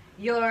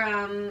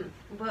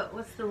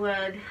what's the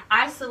word?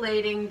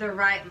 Isolating the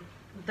right,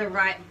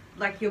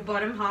 like your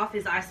bottom half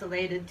is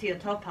isolated to your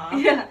top half.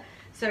 Yeah.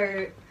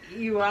 So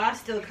you are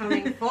still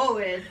coming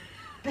forward,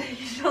 but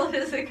your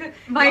shoulders are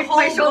My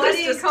shoulders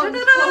body just comes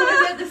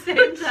forward at the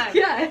same time.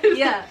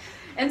 Yeah.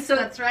 And so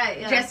That's right.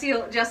 Yeah.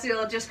 Jessie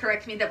will just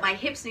correct me that my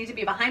hips need to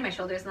be behind my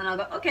shoulders, and then I'll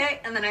go, okay,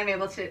 and then I'm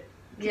able to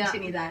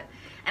continue that.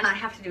 And I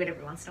have to do it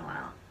every once in a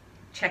while.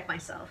 Check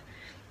myself.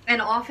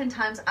 And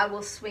oftentimes I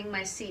will swing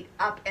my seat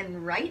up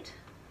and right.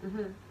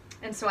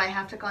 And so I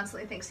have to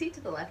constantly think, seat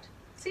to the left,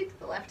 seat to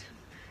the left.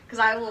 Because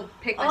I will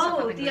pick myself up.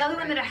 Oh, and the go other to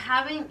one the that I right.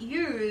 haven't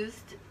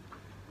used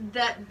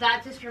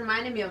that just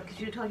reminded me of, because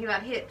you were talking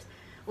about hips,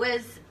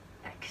 was,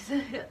 cause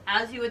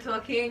as you were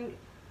talking,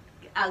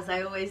 as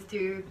I always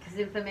do, because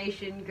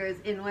information goes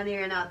in one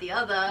ear and out the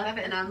other, Love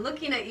it. and I'm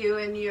looking at you,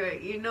 and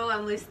you know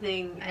I'm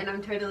listening, and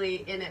I'm totally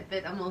in it,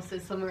 but I'm also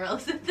somewhere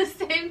else at the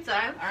same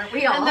time. Aren't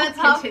we all? And that's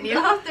Continue.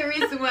 half the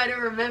reason why I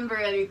don't remember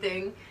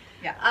anything.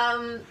 Yeah.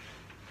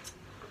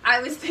 I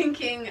was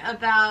thinking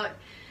about,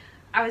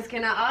 I was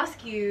going to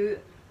ask you,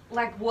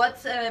 like,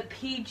 what's a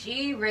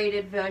PG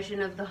rated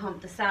version of the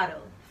hump the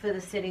saddle for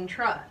the sitting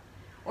trot?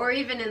 Or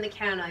even in the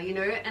canter,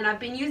 and I've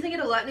been using it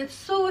a lot, and it's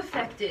so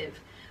effective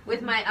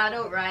with my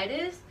adult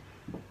riders.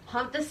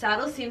 Hump the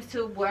saddle seems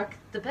to work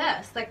the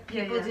best. Like,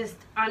 people just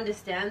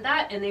understand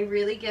that, and they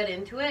really get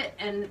into it,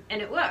 and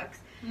it works.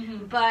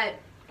 But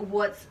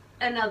what's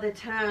another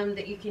term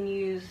that you can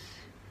use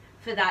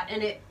for that?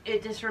 And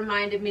it just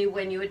reminded me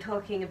when you were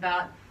talking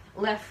about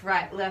left,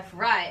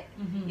 right,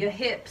 your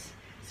hips.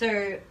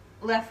 So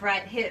left,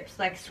 right, hips,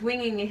 like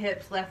swinging your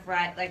hips left,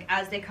 right, like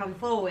as they come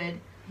forward,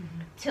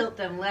 tilt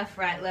them left,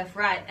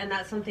 right. And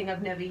that's something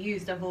I've never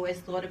used. I've always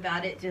thought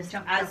about it just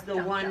Jump, as jump, the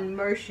jump, one jump.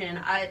 motion.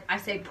 I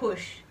say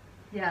push.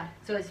 Yeah.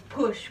 So it's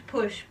push.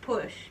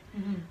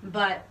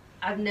 But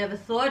I've never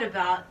thought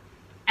about,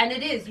 and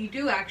it is, you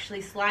do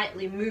actually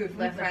slightly move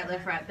left,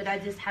 right, but I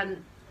just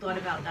hadn't thought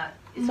about that.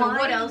 So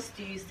what else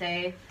do you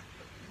say?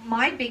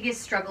 My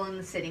biggest struggle in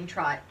the sitting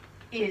trot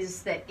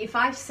is that if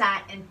I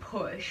sat and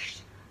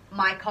pushed,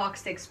 my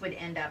coccyx would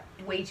end up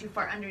way too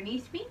far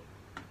underneath me,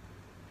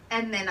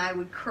 and then I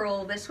would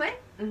curl this way,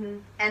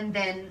 and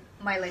then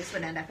my legs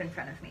would end up in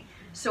front of me.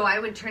 So I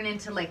would turn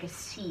into like a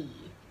C.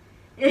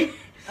 A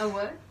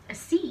what? A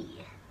C.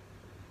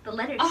 The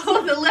letter C.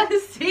 Oh, the letter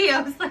C.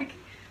 I was like,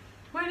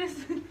 what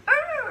is it?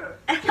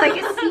 Like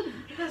a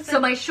C. So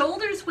my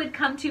shoulders would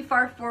come too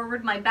far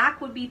forward, my back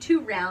would be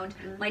too round,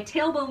 my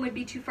tailbone would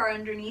be too far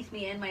underneath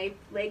me, and my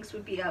legs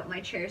would be out my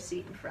chair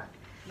seat in front.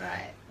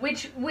 Right.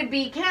 which would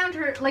be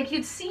counter, like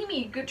you'd see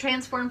me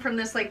transform from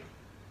this like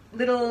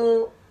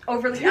little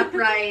overly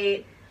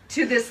upright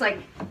to this like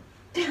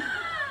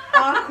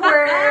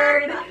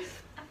awkward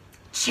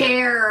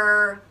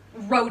chair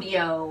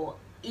rodeo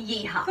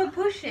yeehaw. For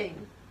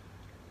pushing.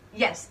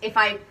 Yes,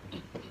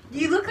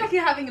 You look like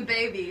you're having a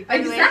baby. By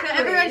the way. Exactly. For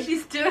everyone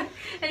she's doing.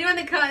 Anyone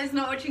that is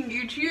not watching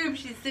YouTube,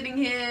 she's sitting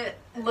here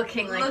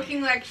looking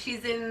like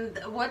she's in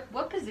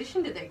what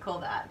position did they call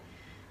that?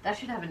 That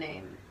should have a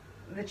name.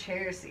 the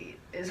chair seat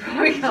is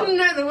what we call.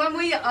 No, the one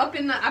where you're up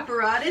in the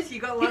apparatus. You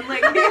got one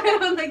leg here,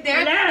 one leg there,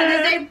 and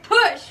then they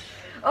push.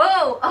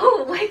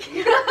 Oh, like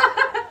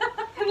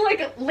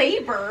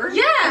labor.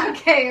 Yeah.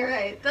 Okay, all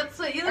right. That's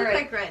what you look All right.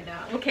 like right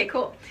now. Okay,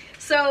 cool.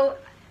 So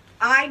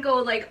I go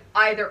like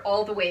either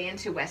all the way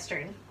into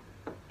Western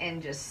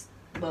and just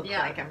look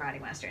like I'm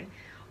riding Western,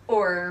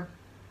 or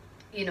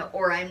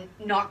or I'm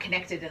not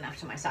connected enough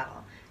to my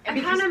saddle. And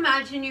I can't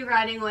imagine you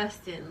riding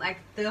Western, like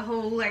the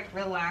whole like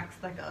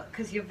relaxed, like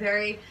because you're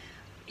very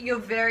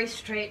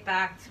straight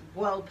backed,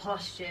 well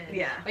postured.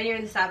 Yeah. When you're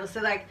in the saddle,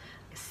 so like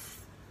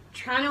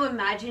trying to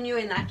imagine you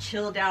in that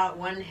chilled out,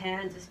 one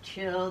hand just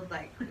chilled,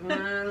 like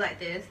like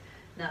this.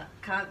 No,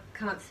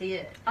 can't see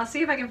it. I'll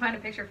see if I can find a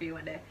picture for you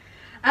one day.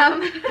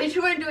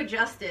 Picture won't do it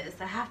justice.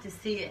 I have to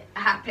see it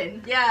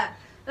happen. Yeah.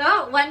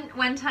 Oh,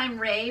 one time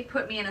Ray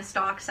put me in a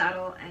stock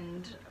saddle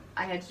and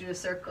I had to do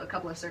a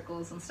couple of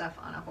circles and stuff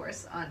on a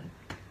horse on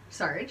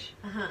Sarge,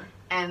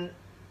 and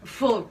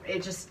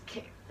it just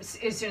came,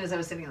 as soon as I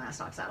was sitting in that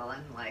stock saddle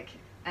and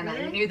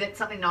Really? I knew that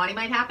something naughty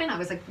might happen. I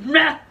was like,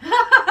 meh.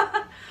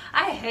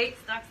 I hate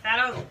stock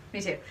saddles. Me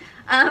too.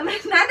 Neither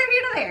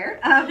here nor there.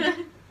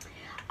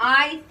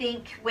 I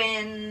think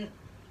when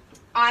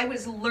I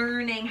was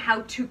learning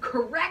how to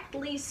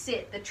correctly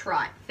sit the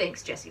trot,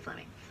 thanks Jessie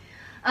Fleming.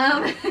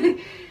 And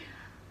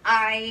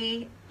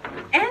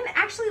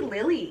actually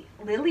Lily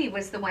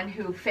was the one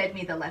who fed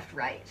me the left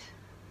right.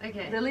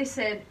 Okay. Lily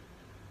said,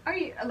 "Are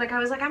you like?" I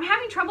was like, "I'm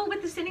having trouble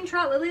with the sitting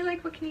trot." Lily,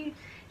 like, what can you?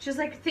 She was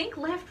like, "Think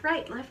left,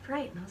 right, left,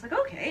 right." And I was like,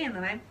 "Okay." And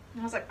then I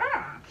was like,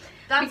 "Ah."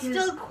 That's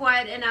still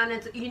quite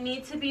you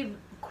need to be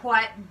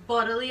quite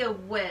bodily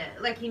aware.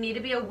 Like you need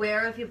to be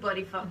aware of your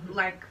body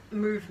like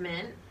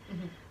movement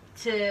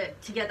to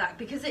get that,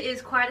 because it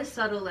is quite a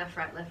subtle left,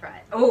 right, left,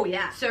 right. Oh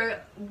yeah. So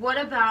what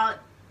about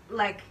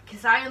like,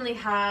 because I only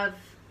have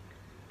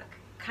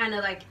kind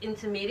of like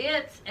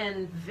intermediates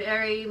and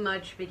very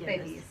much beginners.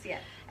 Babies, yeah.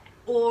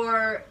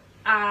 Or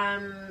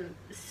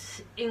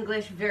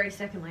English very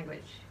second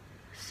language.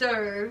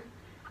 So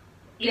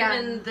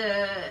even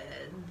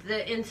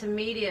the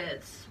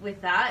intermediates with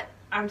that,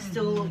 I'm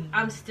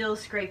still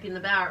scraping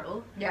the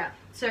barrel. Yeah.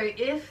 So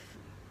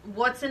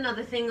what's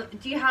another thing?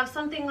 Do you have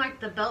something like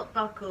the belt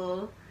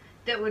buckle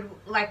that would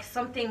like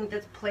something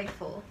that's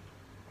playful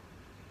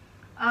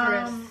for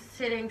a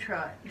sitting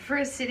trot? For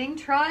a sitting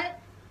trot,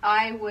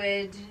 I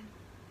would,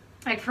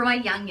 like for my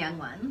young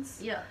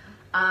ones. Yeah.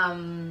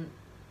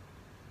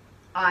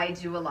 I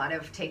do a lot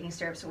of taking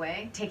stirrups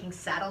away, taking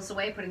saddles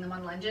away, putting them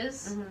on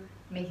lunges,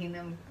 making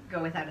them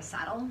go without a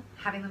saddle,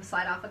 having them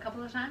slide off a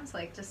couple of times,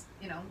 like just,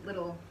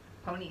 little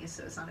ponies,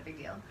 so it's not a big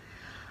deal.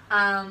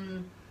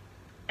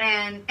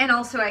 And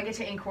also I get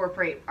to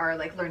incorporate our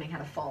like learning how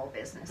to fall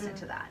business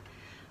into that.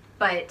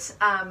 But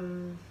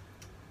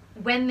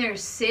when they're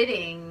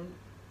sitting,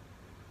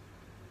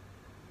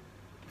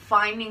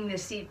 finding the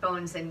seat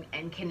bones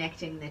and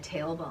connecting the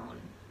tailbone,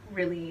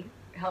 really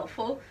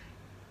helpful.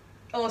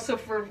 Also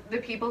for the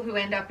people who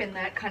end up in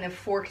that kind of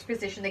forked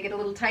position, they get a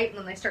little tight and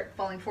then they start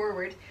falling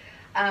forward.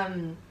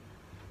 Pretend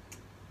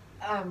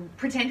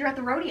you're at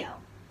the rodeo.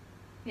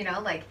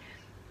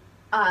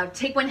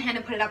 Take one hand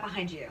and put it up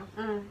behind you.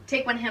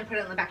 Take one hand, put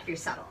it on the back of your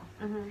saddle.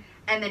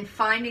 And then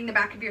finding the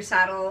back of your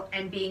saddle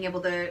and being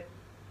able to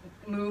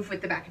move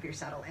with the back of your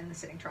saddle in the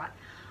sitting trot.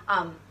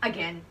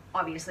 Again,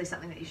 obviously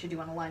something that you should do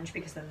on a lunge,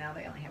 because then now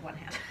they only have one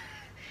hand.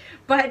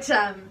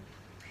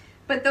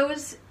 But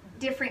those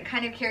different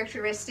kind of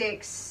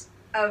characteristics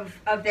of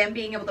them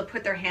being able to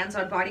put their hands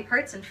on body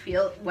parts and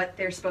feel what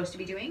they're supposed to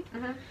be doing,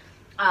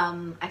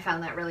 I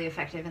found that really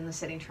effective in the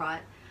sitting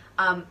trot.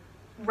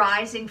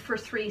 Rising for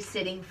 3,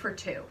 sitting for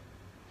 2.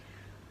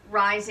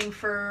 Rising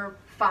for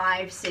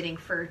 5, sitting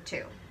for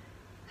 2.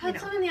 Had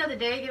someone the other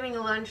day giving a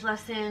lunge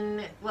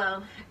lesson.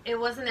 Well, it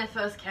wasn't their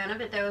first canter,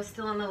 but they were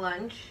still on the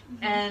lunge.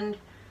 And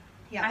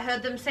I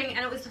heard them saying,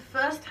 and it was the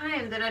first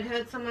time that I'd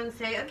heard someone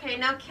say, okay,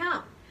 now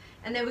count.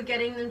 And they were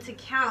getting them to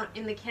count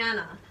in the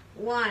canter.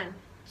 1,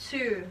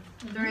 2,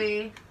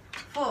 3,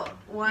 4.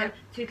 1,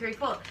 2, 3,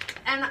 4.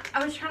 And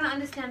I was trying to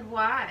understand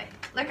why.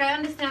 Like, I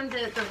understand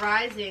the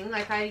rising.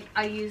 Like,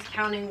 I use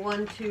counting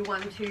 1, 2,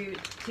 1, 2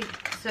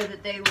 so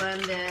that they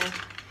learn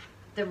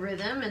the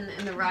rhythm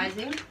and the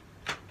rising.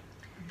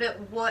 But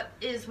what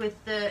is with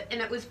and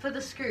it was for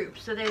the scoop,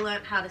 so they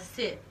learned how to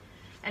sit.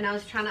 And I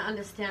was trying to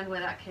understand where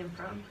that came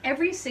from.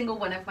 Every single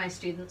one of my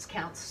students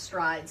counts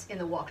strides in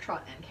the walk,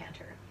 trot, and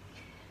canter.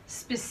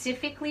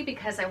 Specifically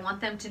because I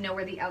want them to know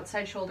where the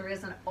outside shoulder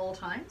is at all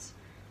times.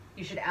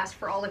 You should ask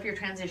for all of your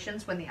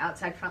transitions when the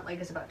outside front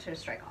leg is about to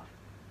strike off.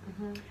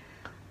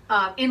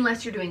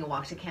 Unless you're doing a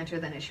walk to canter,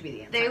 then it should be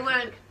the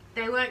inside.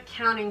 They weren't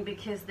counting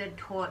because they'd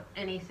taught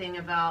anything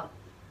about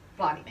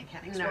body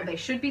mechanics. No. Well, they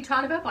should be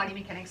taught about body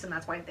mechanics, and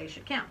that's why they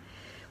should count.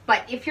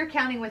 But if you're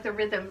counting with a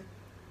rhythm,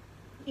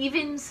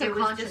 even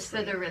subconsciously, it was just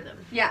for the rhythm.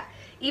 Yeah,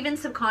 even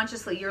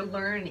subconsciously, you're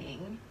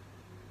learning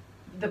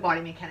the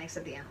body mechanics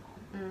of the animal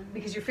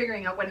because you're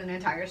figuring out what an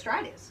entire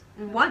stride is.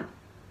 1,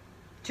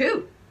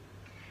 2.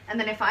 And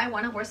then if I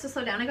want a horse to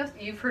slow down, I go,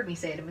 you've heard me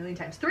say it a million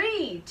times,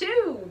 3,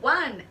 2,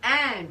 1,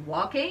 and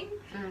walking.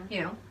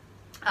 You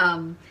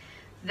know,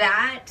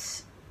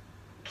 that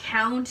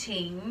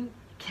counting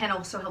can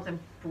also help them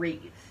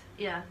breathe.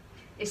 Yeah.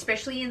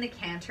 Especially in the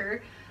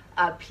canter,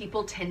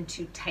 people tend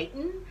to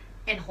tighten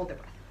and hold their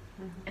breath.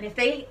 And if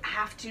they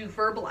have to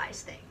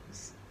verbalize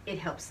things, it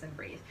helps them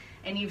breathe.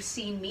 And you've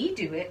seen me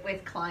do it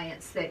with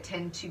clients that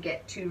tend to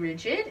get too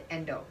rigid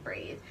and don't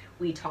breathe.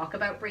 We talk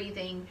about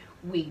breathing,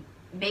 we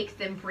make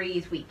them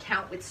breathe, we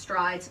count with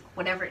strides,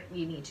 whatever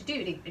you need to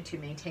do to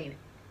maintain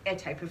a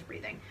type of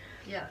breathing.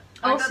 Yeah.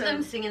 I got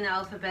them singing the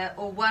alphabet,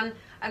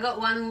 I got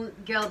one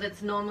girl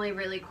that's normally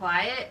really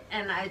quiet,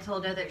 and I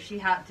told her that she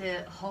had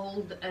to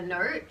hold a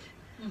note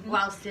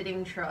while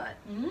sitting trot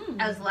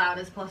as loud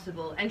as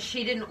possible. And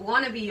she didn't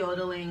want to be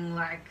yodeling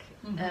like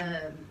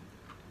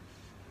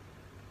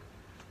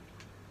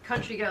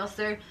country girl,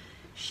 so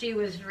she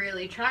was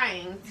really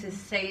trying to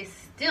stay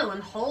still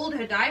and hold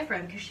her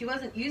diaphragm because she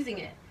wasn't using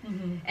it.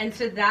 And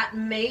so that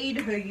made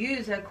her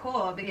use her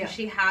core because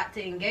she had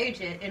to engage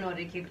it in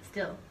order to keep it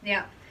still.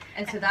 Yeah.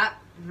 And so that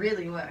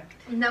really worked.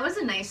 And that was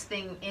a nice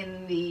thing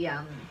in the,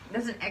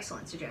 that's an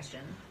excellent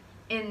suggestion.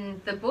 In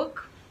the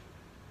book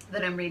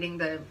that I'm reading,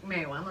 the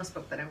Mary Wanless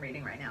book that I'm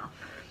reading right now,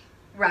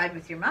 Ride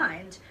With Your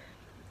Mind,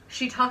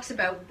 she talks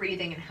about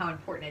breathing and how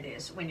important it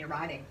is when you're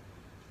riding.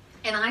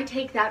 And I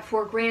take that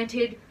for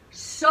granted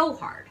so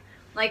hard.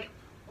 Like,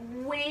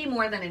 way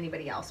more than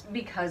anybody else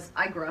because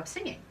I grew up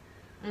singing.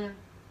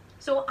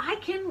 So I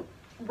can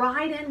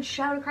ride and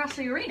shout across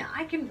the arena.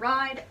 I can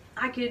ride,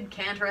 I could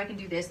canter, I can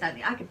do this, that,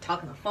 and I could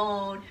talk on the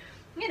phone.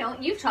 You know,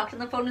 you've talked on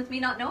the phone with me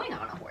not knowing I'm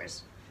on a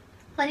horse.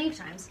 Plenty of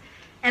times.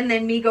 And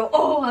then me go,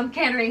 oh, I'm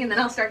cantering, and then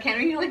I'll start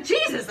cantering. You're like,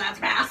 Jesus, that's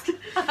fast.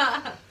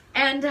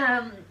 And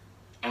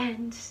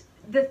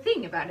the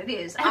thing about it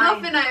is,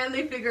 often I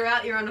only figure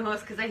out you're on a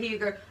horse because I hear you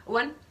go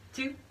 1,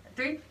 2,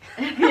 3.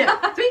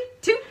 Yeah, 3,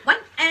 2, 1,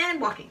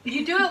 and walking.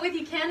 You do it with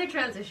your canter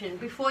transition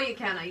before you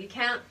canter. You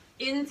count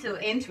into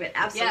it. Into it,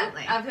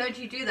 absolutely. Yeah, I've heard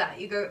you do that.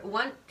 You go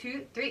 1,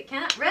 2, 3,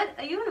 canter. Red,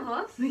 are you on a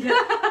horse?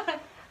 Yeah.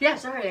 Yeah,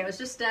 sorry, I was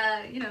just,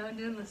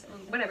 doing this,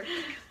 whatever.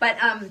 But,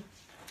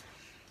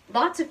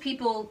 lots of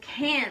people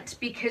can't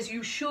because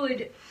you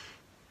should,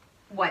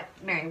 what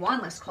Mary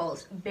Wanless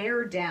calls,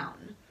 bear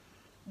down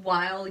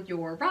while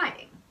you're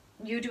riding.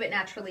 You do it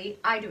naturally,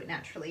 I do it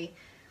naturally.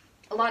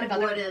 A lot of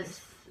other... What is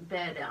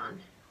bear down?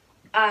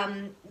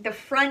 The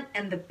front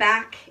and the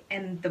back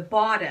and the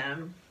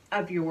bottom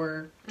of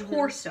your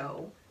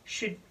torso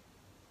should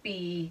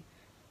be...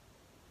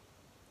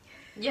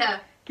 Yeah.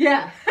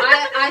 Yeah.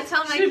 I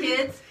tell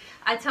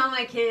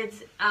my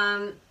kids,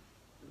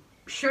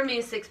 show me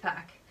a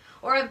 6-pack.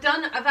 Or I've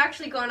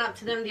actually gone up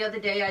to them the other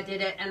day, I did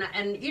it,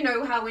 and you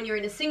know how when you're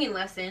in a singing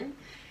lesson,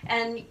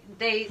 and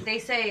they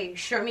say,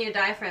 show me a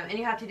diaphragm, and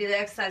you have to do the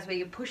exercise where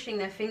you're pushing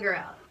their finger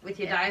out with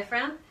your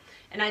diaphragm,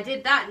 and I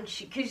did that, and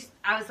because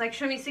I was like,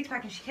 show me a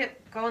 6-pack, and she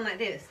kept going like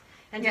this,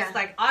 and just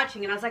like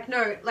arching, and I was like,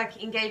 no,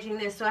 like engaging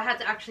this, so I had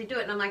to actually do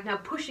it, and I'm like, now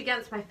push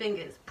against my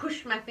fingers,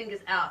 push my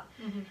fingers out,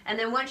 and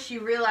then once she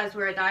realized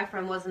where a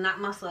diaphragm was in that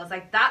muscle, I was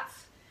like,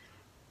 that's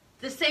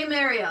the same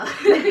area,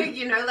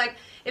 you know, like,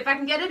 if I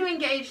can get her to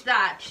engage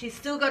that, she's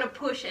still got to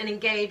push and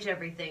engage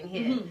everything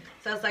here.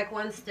 So it's like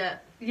one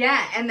step.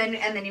 Yeah, and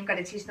then you've got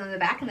to teach them the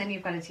back, and then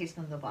you've got to teach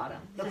them the bottom.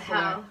 The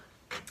floor.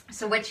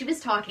 So what she was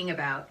talking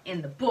about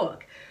in the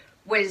book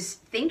was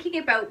thinking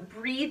about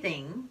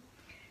breathing,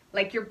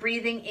 like you're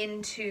breathing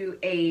into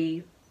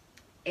a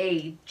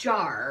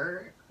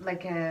jar,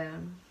 like a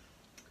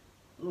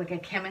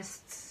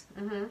chemist's,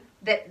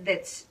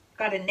 that's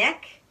got a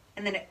neck,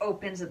 and then it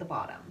opens at the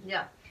bottom.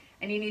 Yeah.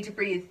 And you need to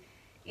breathe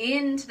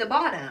into the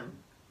bottom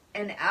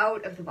and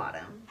out of the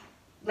bottom,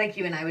 like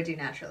you and I would do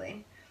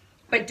naturally.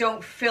 But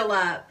don't fill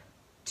up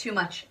too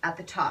much at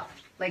the top.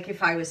 Like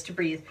if I was to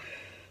breathe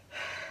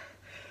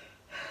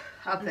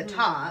up the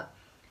top,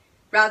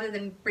 rather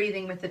than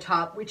breathing with the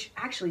top, which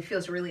actually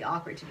feels really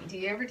awkward to me. Do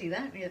you ever do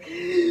that? Like,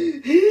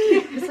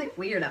 it's like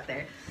weird up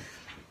there.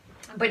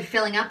 But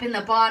filling up in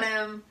the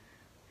bottom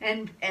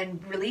and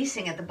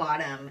releasing at the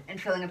bottom and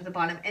filling up at the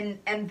bottom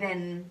and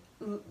then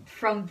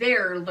from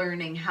there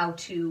learning how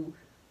to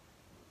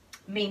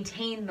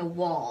maintain the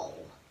wall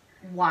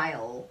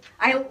while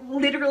I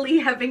literally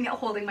have been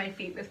holding my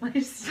feet with my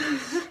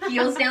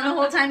heels down the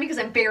whole time because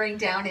I'm bearing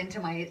down into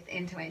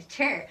my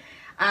chair.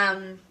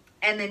 And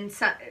then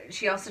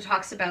she also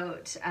talks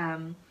about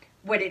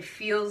what it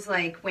feels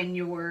like when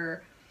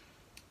you're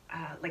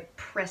like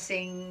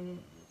pressing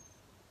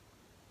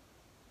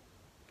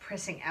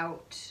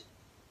out,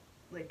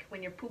 like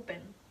when you're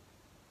pooping.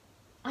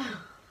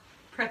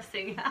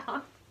 Pressing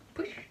out.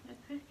 push.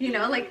 You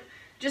know, like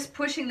just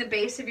pushing the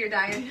base of your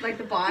diaphragm, like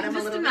the bottom a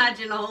Just little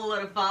imagine a whole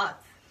lot of farts.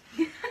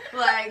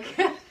 Like,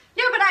 bit.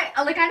 Yeah, but I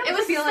don't it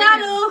was feel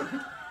subtle.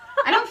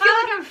 I don't feel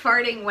like I'm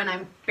farting when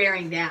I'm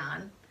bearing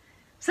down.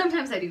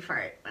 Sometimes I do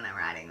fart when I'm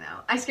riding, though.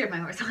 I scared my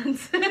horse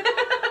once. But,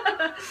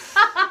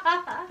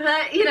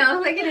 you know,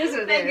 like it is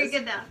what it is.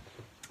 Get down.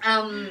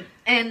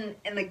 And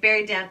like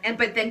bearing down,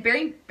 but then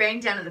bearing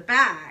down at the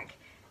back,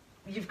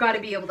 you've got to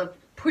be able to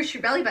push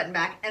your belly button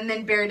back and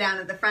then bear down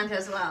at the front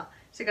as well.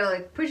 So you gotta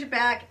like push it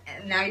back,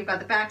 and now you've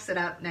got the back set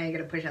up. Now you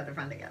gotta push out the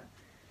front again.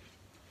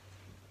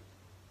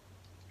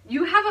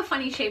 You have a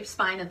funny shaped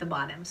spine at the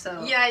bottom,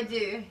 so Yeah, I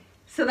do.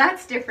 so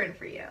that's different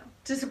for you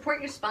to support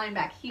your spine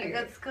back I here.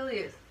 got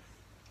scoliosis.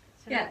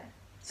 Yeah.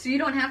 So you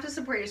don't have to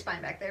support your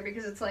spine back there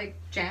because it's like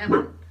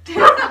jamming.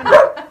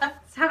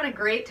 It's having a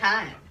great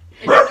time.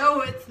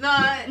 No, it's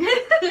not.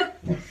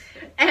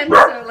 And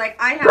so like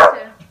I have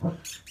to.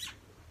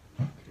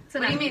 So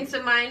What do you now- mean?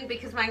 So mine,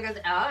 because mine goes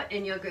out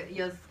and yours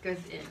goes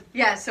in.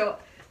 Yeah. So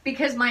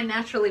because mine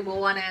naturally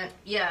will want to.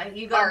 Yeah,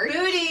 you got Arch.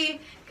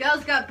 booty.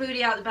 Girls got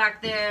booty out the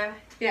back there.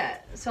 Yeah.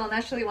 So I'll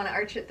naturally want to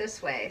arch it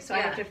this way. So I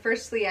have to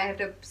I have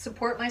to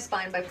support my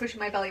spine by pushing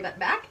my belly button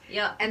back.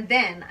 Yeah. And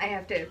then I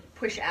have to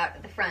push out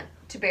at the front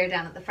to bear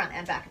down at the front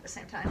and back at the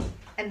same time,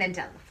 and then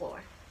down the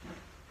floor.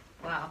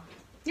 Wow.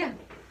 Yeah.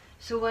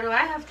 So what do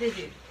I have to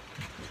do?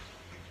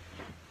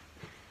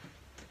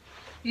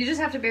 You just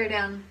have to bear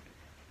down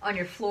on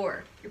your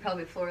floor, your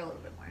pelvic floor a little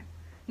bit more.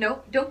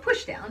 No, don't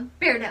push down.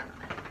 Bear down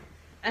on it.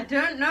 I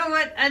don't know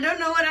what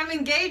I'm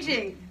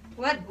engaging.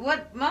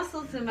 What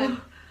muscles am I?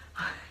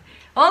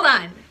 Hold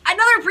on.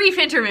 Another brief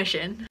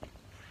intermission.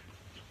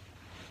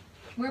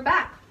 We're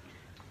back.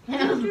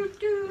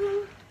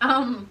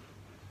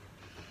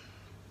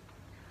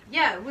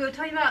 Yeah, we were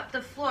talking about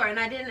the floor, and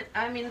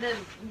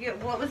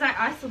what was I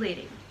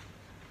isolating?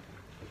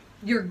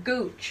 Your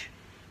gooch.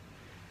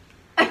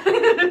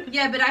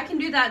 Yeah, but I can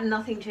do that and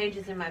nothing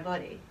changes in my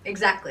body,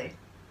 Exactly.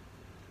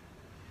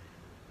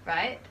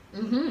 right?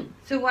 Mm-hmm.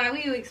 So why were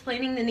you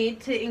explaining the need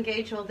to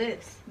engage all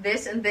this?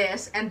 This, and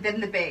then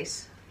the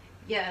base.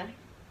 Yeah.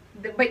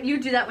 But you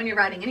do that when you're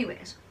riding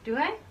anyways. Do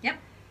I? Yep.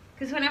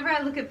 Because whenever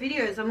I look at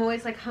videos, I'm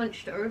always like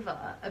hunched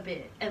over a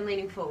bit and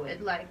leaning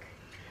forward, like.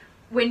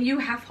 When you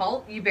half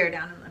halt, you bear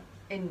down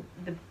in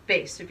the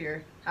base of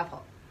your half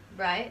halt.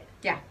 Right?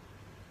 Yeah.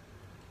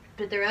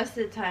 But the rest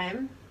of the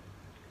time,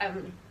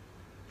 I'm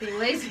being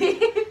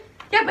lazy.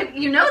 Yeah, but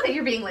you know that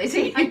you're being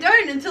lazy. I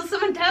don't until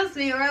someone tells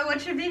me or I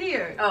watch a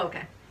video. Oh,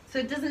 okay. So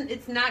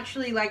it's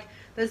naturally like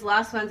those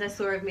last ones I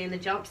saw of me in the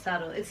jump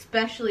saddle,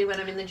 especially when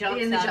I'm in the jump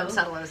saddle. In the jump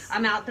saddle is...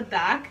 I'm out the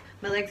back,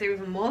 my legs are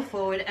even more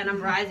forward, and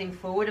I'm rising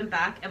forward and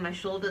back, and my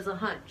shoulders are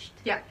hunched.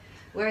 Yeah.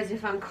 Whereas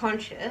if I'm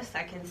conscious,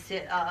 I can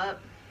sit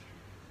up.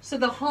 So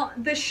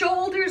the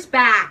shoulders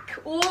back.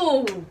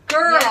 Oh,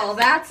 girl, Yes.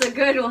 that's a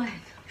good one.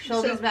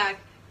 Shoulders So- back.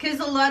 Because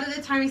a lot of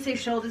the time you say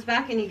shoulders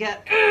back and you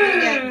get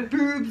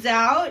boobs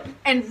out.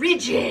 And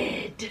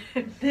rigid.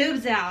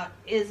 Boobs out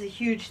is a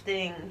huge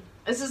thing.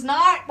 This is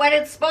not what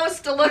it's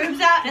supposed to look. Boobs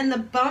out and the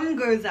bum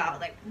goes out.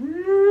 Like,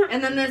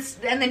 And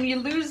then you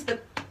lose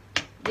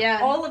yeah.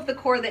 all of the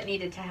core that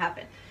needed to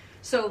happen.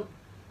 So,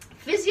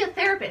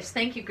 physiotherapist,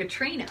 thank you,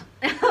 Katrina.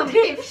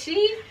 If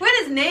she What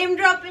is name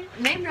dropping?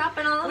 name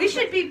dropping all We of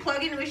should be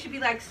plugging. We should be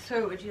like,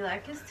 so would you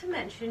like us to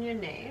mention your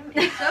name?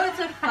 If so, it's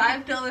a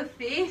 $5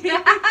 fee.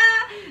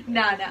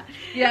 No.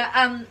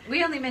 Yeah,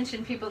 we only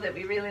mention people that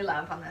we really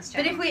love on this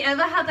But channel. if we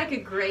ever had like a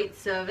great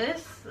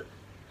service,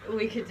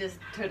 we could just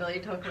totally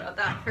talk about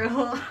that for a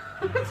whole.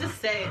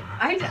 Just say it.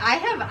 I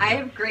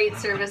have great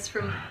service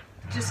from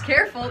just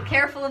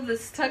careful of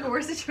this tug of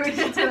war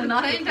situation.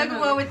 Playing tug of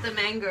war with the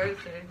mango.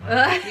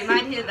 So you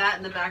might hear that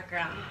in the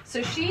background.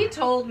 So she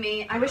told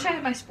me, I wish I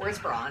had my sports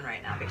bra on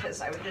right now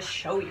because I would just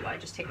show you. I'd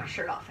just take my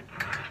shirt off.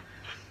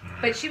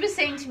 But she was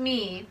saying to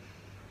me,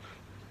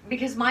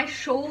 because my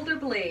shoulder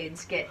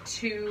blades get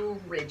too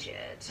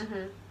rigid,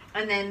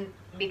 and then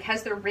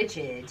because they're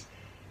rigid,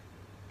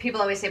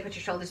 people always say put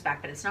your shoulders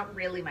back, but it's not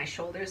really my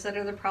shoulders that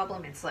are the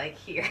problem. It's like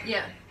here.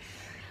 Yeah.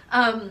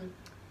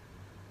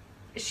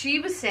 She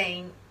was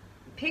saying,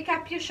 pick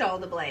up your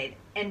shoulder blade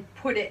and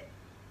put it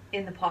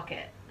in the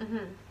pocket.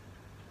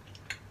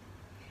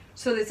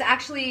 So it's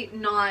actually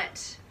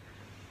not,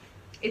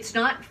 it's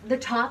not the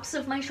tops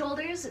of my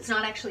shoulders. It's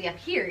not actually up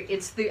here.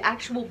 It's the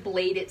actual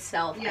blade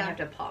itself. I Yeah. have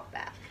to pop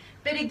that.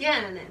 But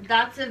again,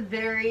 that's a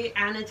very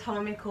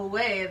anatomical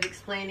way of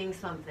explaining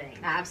something.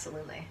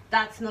 Absolutely.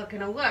 That's not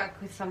going to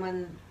work with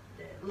someone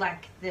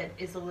like that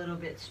is a little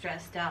bit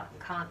stressed out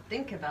and can't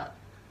think about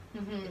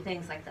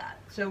things like that.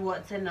 So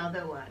what's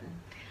another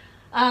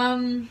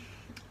one?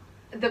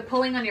 The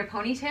pulling on your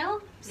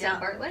ponytail, Sam Yeah.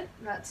 Bartlett.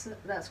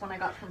 That's one I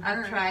got from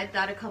her. I've tried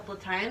that a couple of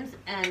times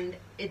and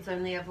it's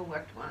only ever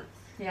worked once.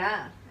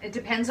 Yeah, it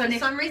depends on For if.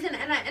 some reason,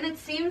 and it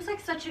seems like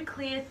such a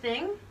clear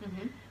thing,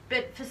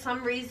 but for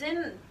some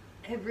reason,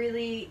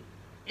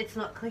 it's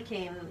not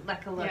clicking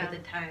like a lot of the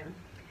time.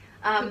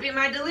 Could be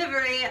my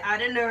delivery. I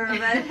don't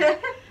know,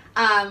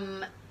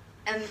 but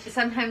And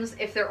sometimes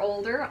if they're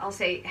older, I'll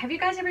say, have you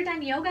guys ever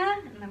done yoga?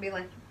 And they'll be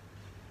like,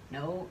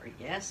 no, or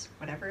yes,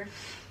 whatever.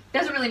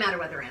 Doesn't really matter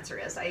what their answer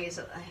is.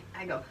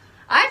 I go,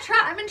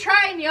 I've been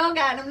trying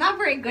yoga and I'm not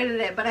very good at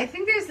it, but I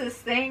think there's this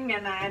thing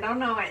and I don't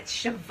know, it's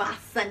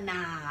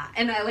Shavasana.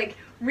 And I like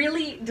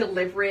really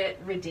deliver it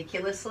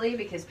ridiculously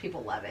because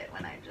people love it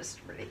when I'm just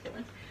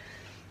ridiculous.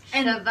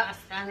 And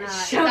Shavasana.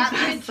 Is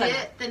that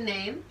legit the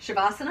name?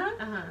 Shavasana?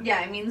 Uh-huh.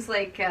 Yeah, it means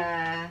like,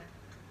 I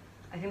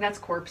think that's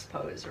corpse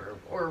pose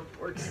or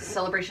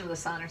celebration of the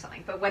sun or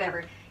something, but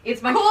whatever.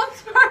 It's my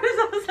corpse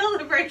pose or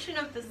celebration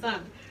of the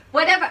sun.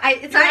 Whatever.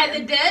 It's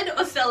either dead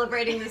or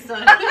celebrating the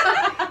sun.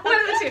 One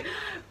of the two.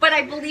 But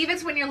I believe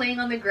it's when you're laying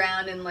on the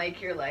ground and like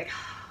you're like,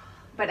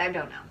 but I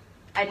don't know.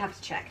 I'd have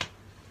to check.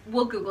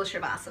 We'll Google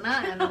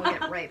Shavasana and then we'll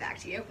get right back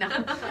to you.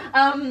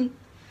 No.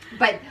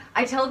 But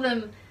I tell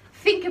them,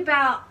 think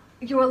about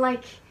you're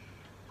like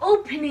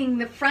opening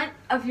the front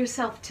of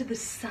yourself to the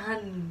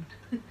sun.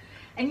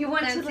 And you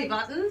want fancy to like,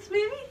 buttons,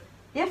 maybe?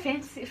 Yeah,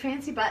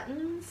 fancy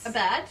buttons. A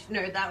badge?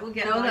 No, that will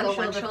get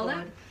one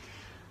shoulder.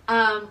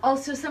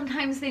 Also,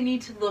 sometimes they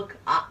need to look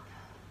up.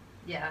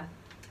 Yeah.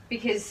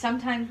 Because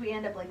sometimes we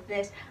end up like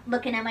this,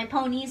 looking at my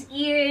pony's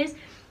ears.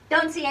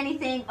 Don't see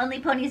anything,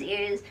 only pony's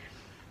ears.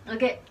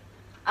 Okay,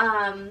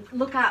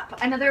 look up.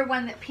 Another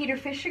one that Peter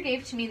Fisher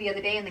gave to me the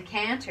other day in the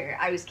canter.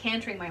 I was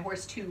cantering my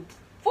horse too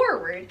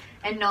forward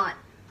and not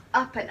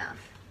up enough.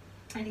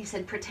 And he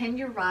said, pretend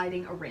you're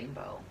riding a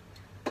rainbow.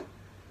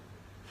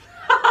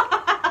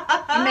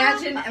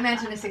 Imagine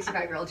a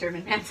 65-year-old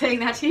German man saying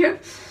that to you.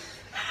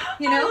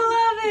 You know?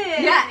 I love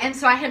it. Yeah, and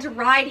so I had to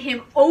ride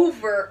him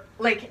over,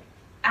 like,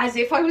 as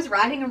if I was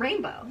riding a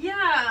rainbow.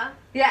 Yeah.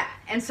 Yeah,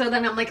 and so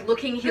then I'm, like,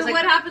 looking. He's so like,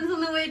 what happens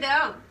on the way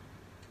down?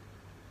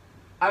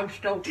 I'm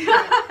stoked.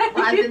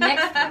 Ride the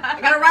next one.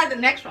 I gotta ride the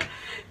next one.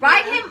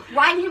 Ride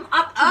him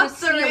up to the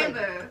ceiling.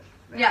 Rainbow.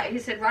 Yeah, he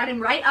said ride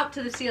him right up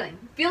to the ceiling.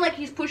 Feel like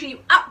he's pushing you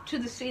up to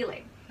the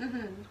ceiling.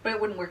 Mm-hmm. But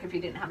it wouldn't work if you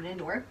didn't have an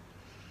indoor.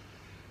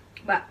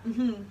 But,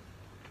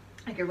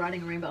 like you're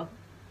riding a rainbow.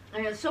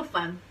 And it's so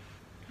fun.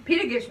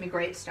 Peter gives me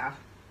great stuff.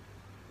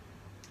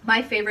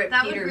 My favorite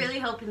that Peter... would really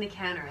help in the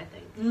canter, I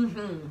think.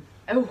 Mm-hmm.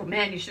 Oh,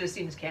 man, you should have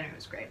seen his canter. It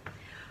was great.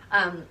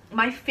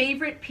 My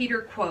favorite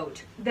Peter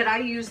quote that I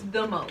use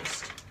the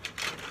most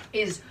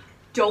is,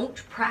 don't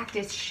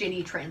practice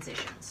shitty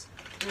transitions.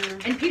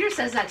 And Peter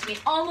says that to me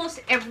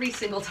almost every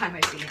single time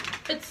I see him.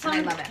 But and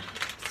I love it.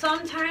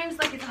 Sometimes,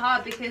 like, it's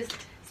hard because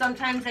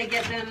sometimes I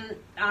get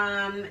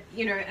them,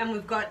 you know, and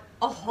we've got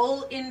a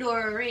whole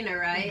indoor arena,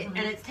 right? Mm-hmm.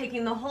 And it's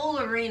taking the whole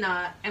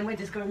arena and we're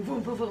just going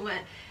boom, boom, boom.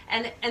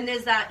 And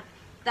there's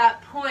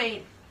that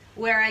point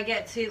where I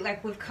get to,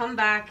 like, we've come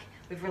back,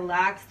 we've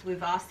relaxed,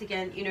 we've asked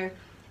again, you know,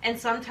 and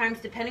sometimes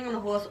depending on the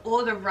horse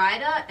or the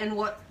rider and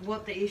what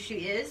the issue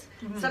is,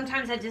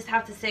 sometimes I just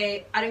have to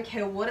say, I don't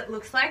care what it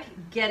looks like,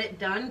 get it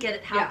done, get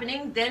it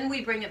happening, then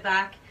we bring it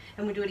back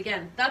and we do it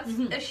again. That's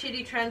a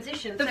shitty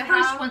transition. The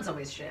first one's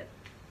always shit.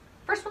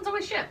 First one's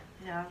always shit.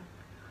 Yeah.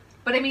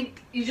 But I mean,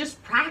 you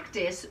just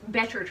practice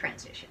better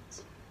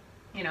transitions,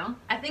 you know?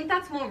 I think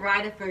that's more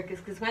rider focus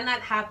because when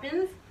that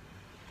happens,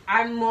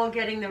 I'm more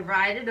getting the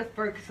rider to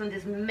focus on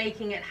just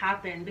making it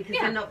happen because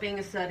they're not being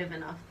assertive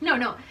enough.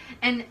 No.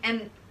 And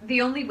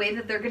the only way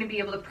that they're going to be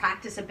able to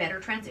practice a better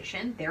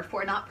transition,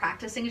 therefore not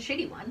practicing a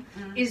shitty one,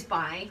 is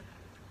by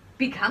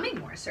becoming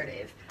more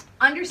assertive,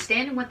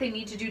 understanding what they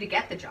need to do to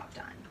get the job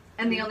done.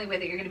 And the only way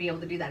that you're going to be able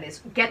to do that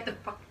is get the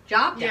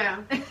job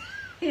done. Yeah.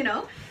 You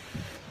know?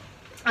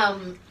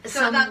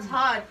 So that's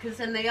hard because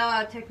then they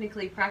are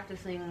technically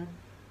practicing.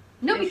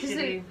 No, because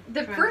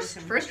the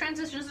first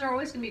transitions are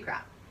always going to be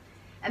crap.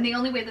 And the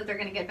only way that they're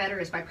going to get better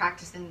is by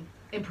practicing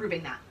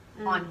improving that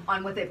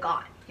on what they've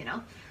got, you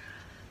know?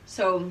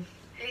 So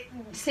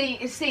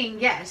saying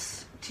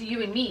yes to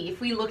you and me, if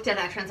we looked at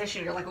that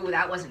transition, you're like, oh,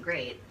 that wasn't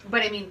great.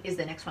 But I mean, is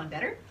the next one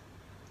better?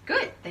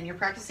 Good. Then you're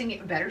practicing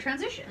a better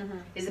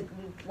transition. Is the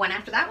one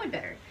after that one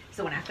better? Is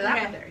the one after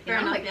that one better? You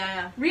Fair know? enough, Like,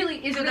 yeah.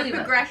 Really, is so really the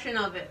progression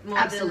of it more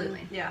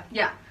absolutely. Than,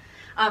 yeah.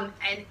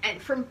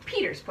 And from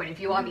Peter's point of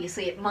view,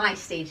 obviously at my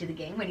stage of the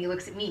game, when he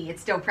looks at me,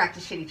 it's don't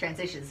practice shitty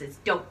transitions. It's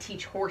don't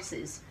teach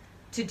horses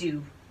to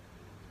do.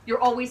 You're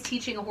always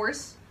teaching a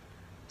horse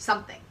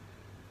something.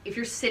 If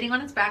you're sitting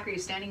on its back or you're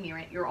standing near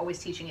it, you're always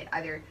teaching it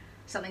either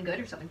something good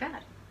or something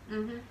bad.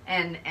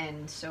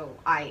 And so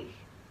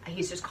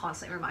he's just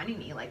constantly reminding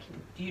me, like,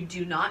 you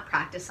do not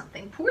practice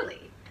something poorly.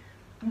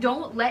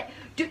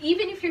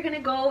 Even if you're going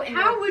to go and...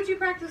 How would you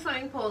practice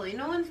something poorly?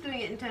 No one's doing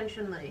it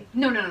intentionally.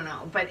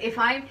 No. But if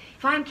I'm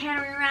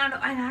cantering around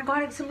and I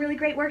got some really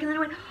great work and then I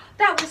went,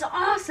 that was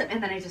awesome.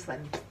 And then I just let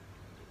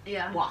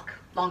him walk,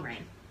 long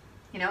rein,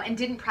 you know, and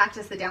didn't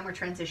practice the downward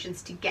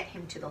transitions to get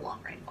him to the long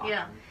rein walk.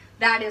 Yeah.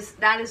 That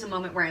is a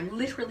moment where I'm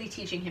literally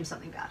teaching him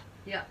something bad.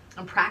 Yeah.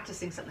 I'm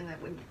practicing something that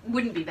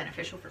wouldn't be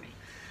beneficial for me.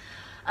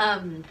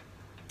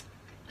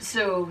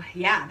 So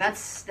yeah,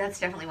 that's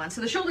definitely one.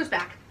 So the shoulders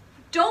back.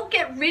 Don't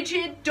get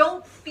rigid.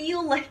 Don't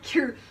feel like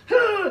you're...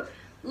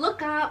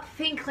 Look up.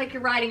 Think like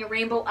you're riding a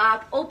rainbow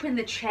up. Open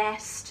the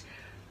chest.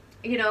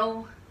 You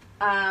know,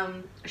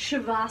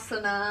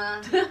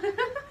 Shavasana.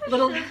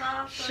 Little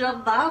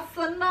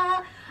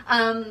Shavasana.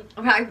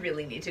 I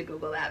really need to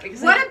Google that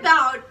because What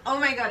about, oh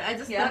my god, I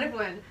just Yeah. thought of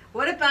one.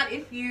 What about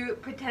if you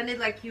pretended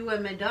like you were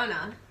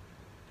Madonna?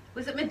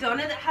 Was it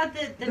Madonna that had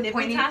the The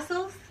nipple pointy-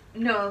 tassels?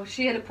 No,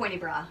 she had a pointy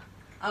bra.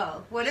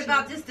 Oh, what She-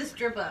 about just a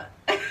stripper?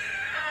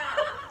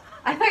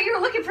 I thought you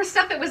were looking for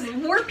stuff that was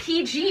more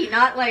PG,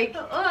 not like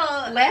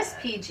Oh, less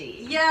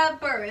PG. yeah,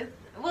 both.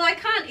 Well, I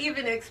can't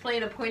even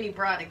explain a pointy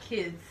bra to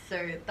kids,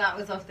 so that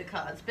was off the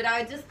cards. But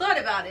I just thought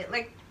about it,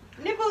 like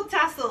nipple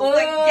tassels,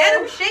 like get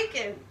them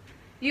shaking.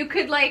 You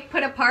could like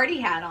put a party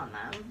hat on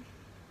them.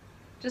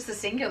 Just a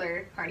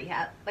singular party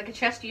hat, like a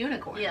chest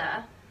unicorn.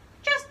 Yeah.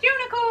 Chest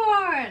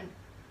unicorn.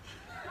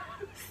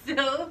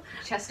 Still,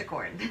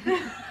 Chesticorn.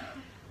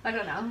 I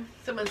don't know.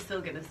 someone's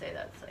still gonna say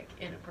that's like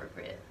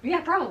inappropriate.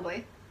 Yeah,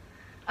 probably.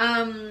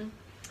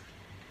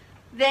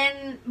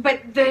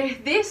 But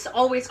this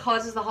always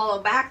causes the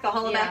hollow back. The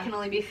hollow back Yeah. can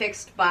only be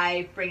fixed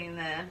by bringing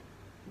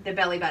the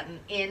belly button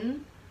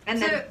in, and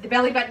So- then the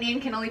belly button in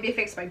can only be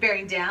fixed by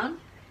bearing down.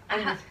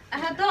 I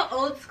had the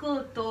old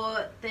school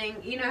thought thing.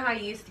 You know how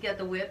you used to get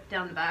the whip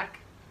down the back,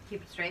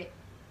 keep it straight.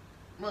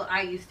 Well,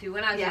 I used to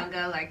when I was Yeah.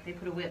 younger. Like they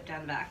put a whip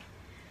down the back.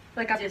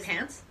 Like up Just- your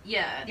pants,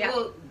 Yeah. Yeah.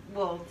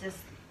 Well, just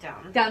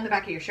down. down the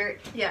back of your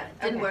shirt. Yeah,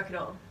 didn't Okay. work at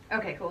all.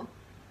 Okay, cool.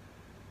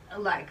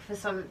 Like for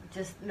some,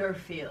 just no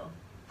feel.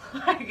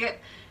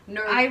 Like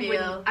no I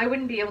feel.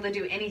 wouldn't be able to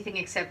do anything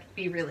except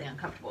be really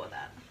uncomfortable with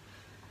that.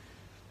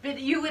 But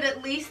you would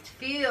at least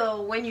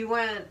feel when you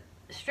weren't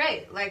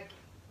straight. Like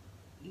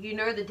you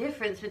know the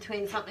difference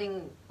between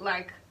something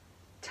like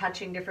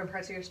Touching different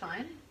parts of your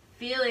spine.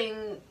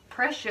 feeling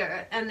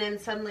pressure and then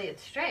suddenly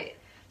it's straight.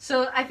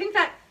 So I think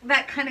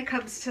that kind of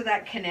comes to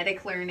that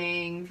kinetic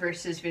learning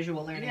versus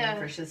visual learning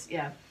versus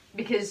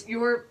because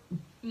you're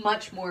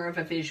much more of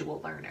a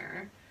visual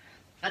learner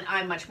and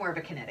I'm much more of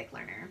a kinetic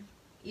learner.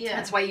 Yeah.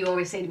 That's why you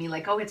always say to me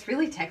like, "Oh, it's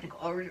really technical,"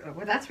 or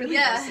 "That's really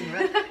Yeah.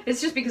 this,"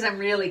 it's just because I'm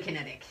really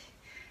kinetic,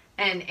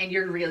 and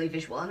you're really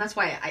visual, and that's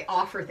why I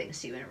offer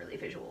things to you in a really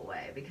visual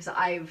way because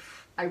I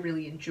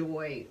really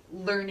enjoy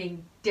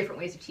learning different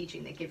ways of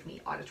teaching that give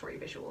me auditory,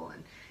 visual,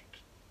 and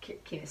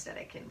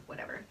kinesthetic and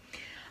whatever.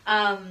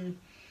 And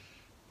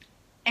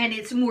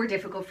it's more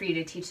difficult for you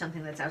to teach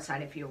something that's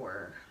outside of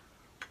your,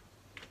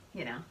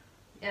 Yeah.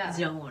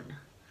 zone.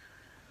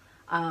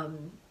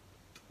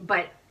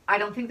 But I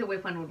don't think the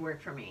whip one would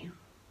work for me.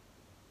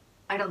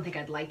 I don't think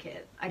I'd like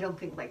it. I don't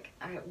think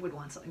I would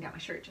want something down my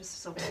shirt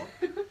just so cool.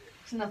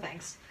 So no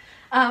thanks.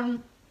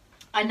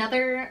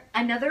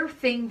 Another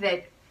thing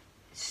that,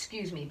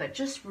 excuse me, but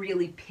just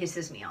really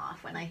pisses me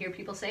off when I hear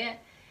people say it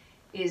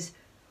is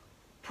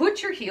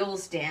put your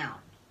heels down.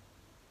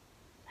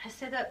 I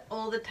say that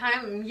all the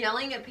time. I'm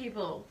yelling at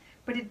people.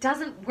 But it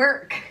doesn't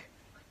work.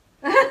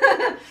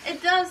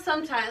 It does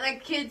sometimes.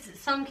 Like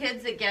some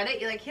kids that get it,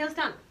 you're like, heels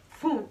down,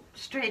 boom,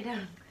 straight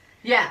down,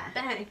 Yeah.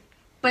 bang.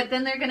 But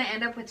then they're going to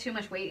end up with too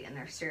much weight in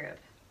their stirrup.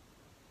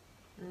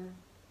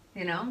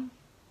 You know?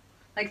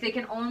 Like they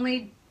can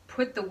only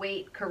put the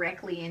weight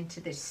correctly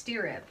into the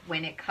stirrup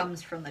when it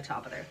comes from the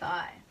top of their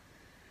thigh.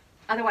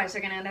 Otherwise,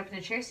 they're going to end up in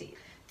a chair seat.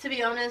 To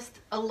be honest,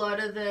 a lot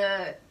of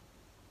the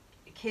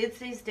kids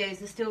these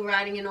days are still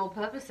riding in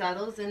all-purpose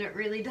saddles, and it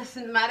really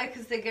doesn't matter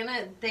because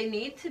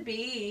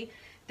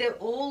they're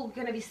all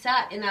gonna be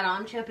sat in that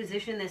armchair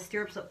position. Their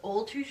stirrups are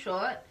all too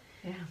short.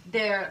 Yeah.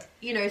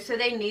 They're, so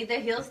they need their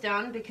heels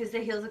down because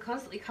their heels are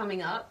constantly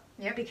coming up.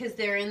 Yep. Because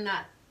they're in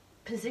that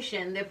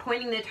position. They're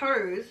pointing their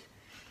toes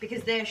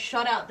because they're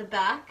shot out the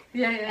back.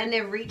 Yeah. And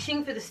they're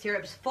reaching for the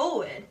stirrups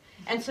forward.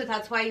 And so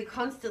that's why you're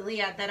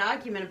constantly at that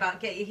argument about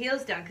get your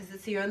heels down because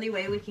it's the only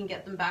way we can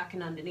get them back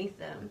and underneath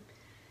them.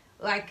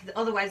 Like,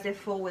 otherwise they're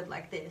forward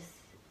like this.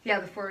 Yeah,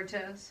 the forward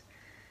toes.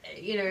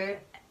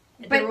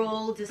 They're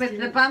all just... But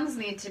the bums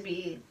need to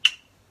be...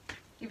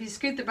 If you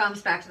scoot the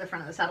bums back to the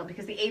front of the saddle,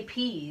 because the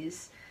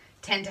APs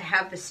tend to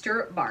have the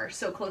stirrup bar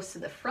so close to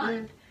the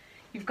front,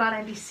 you've got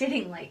to be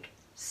sitting, like,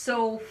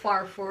 so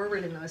far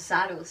forward in those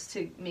saddles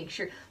to make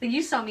sure... Like,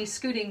 you saw me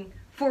scooting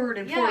forward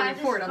and forward and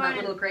forward on that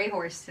little gray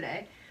horse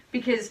today,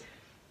 because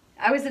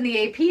I was in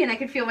the AP and I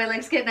could feel my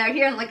legs getting out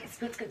here, and I'm like,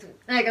 scoot, scoot, scoot.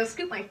 And I go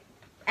scoot my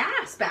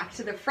ass back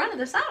to the front of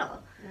the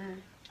saddle.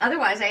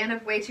 Otherwise, I end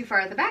up way too far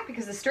at the back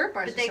because the stirrup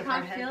bars But are they so far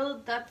can't ahead.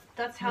 feel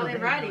that's how No, they're they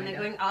have no riding. They're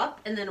idea. going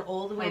up and then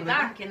all the way All the way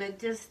back, back. and it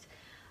just,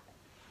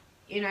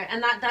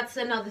 and that's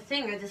another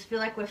thing. I just feel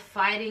like we're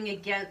fighting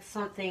against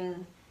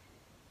something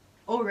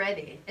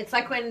already. It's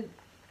like when,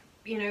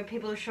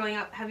 people are showing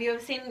up. Have you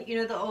ever seen,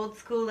 the old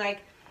school,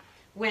 like,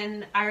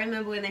 when, I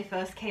remember when they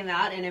first came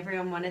out and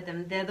everyone wanted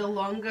them, they're the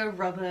longer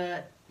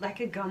rubber, like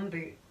a gum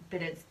boot,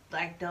 but it's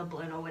like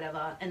Dublin or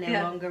whatever, and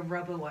they're longer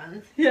rubber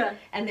ones. Yeah.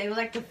 And they were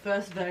like the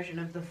first version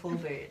of the full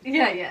boot.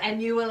 Yeah.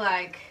 And you were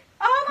like,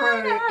 Oh my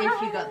pro God.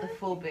 if you got the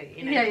full boot,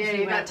 Yeah, 'cause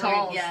you got weren't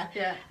talls. wearing-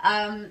 Yeah.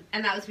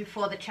 And that was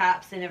before the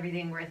chaps and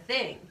everything were a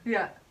thing.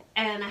 Yeah.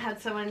 And I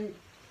had someone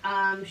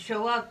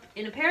show up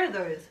in a pair of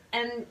those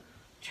and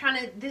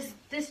trying to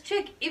this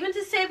chick, even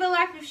to save her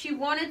life if she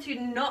wanted to,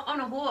 not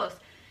on a horse,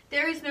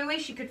 there is no way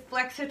she could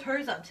flex her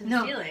toes up to the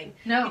No. ceiling.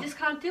 No. You just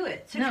can't do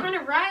it. So No. trying to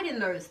ride in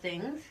those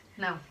things,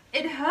 No.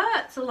 it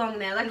hurts along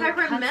there. Like, It, I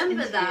cuts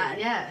remember into that.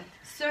 you, yeah.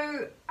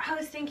 So I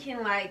was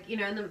thinking, like, you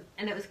know,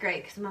 and it was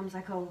great because Mum's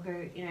like, oh, we'll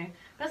go, you know.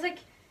 But I was like,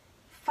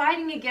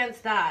 fighting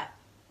against that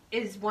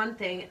is one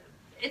thing.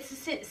 It's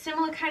a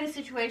similar kind of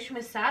situation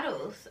with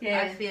saddles,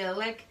 Yeah. I feel.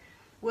 Like,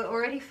 we're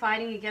already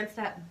fighting against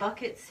that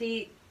bucket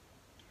seat.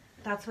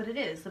 That's what it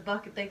is. The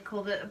bucket, they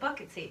called it a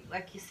bucket seat.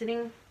 Like, you're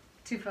sitting,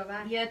 Too far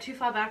back. yeah, too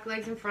far back,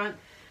 legs in front,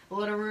 a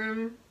lot of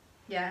room,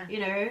 Yeah. you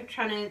know,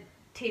 trying to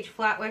teach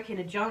flat work in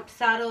a jump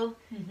saddle,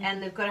 Mhm.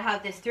 and they've got to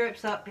have their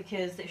stirrups up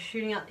because they're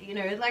shooting out, you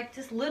know, like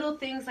just little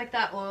things like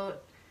that, or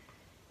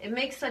it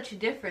makes such a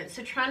difference.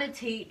 So trying to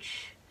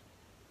teach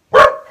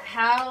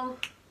how,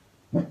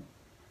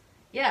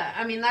 yeah,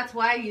 I mean, that's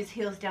why I use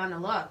heels down a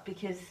lot,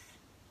 because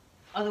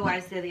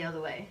otherwise they're the other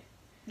way.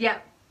 Yeah.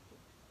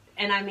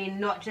 And I mean,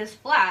 not just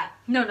flat,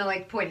 No,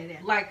 like pointed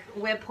in. like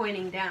we're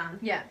pointing down.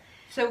 Yeah.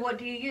 So what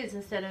do you use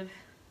instead of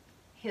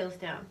heels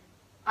down?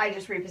 I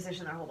just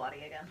reposition their whole body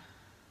again.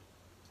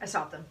 I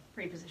stop them.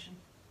 Reposition.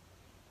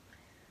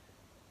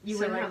 You So,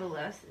 wouldn't like- have a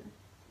lesson.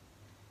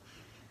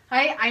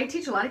 I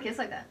teach a lot of kids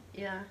like that.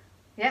 Yeah.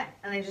 Yeah,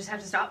 and they just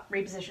have to stop,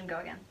 reposition, go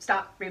again.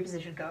 Stop,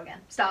 reposition, go again.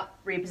 Stop,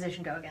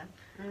 reposition, go again.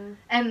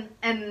 Mm.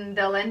 And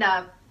they'll end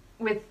up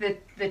with the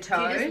Do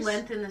toes. you just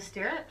lengthen the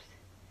stirrups?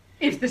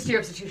 If the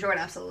stirrups are too short,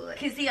 absolutely.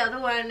 Because the other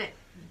one,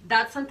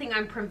 that's something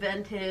I'm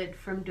prevented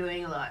from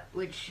doing a lot,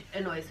 which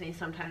annoys me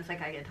sometimes.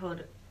 Like, I get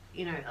told,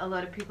 you know, a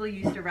lot of people are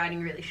used to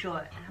riding really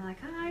short. And I'm like,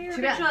 oh, you're Too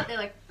a bit bad. short. They're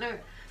like, no.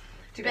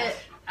 Too But,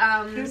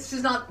 bad.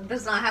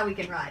 That's not how we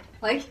can ride.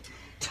 Like,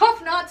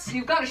 tough knots,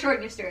 you've got to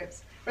shorten your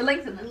stirrups. Or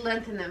lengthen them.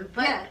 lengthen them.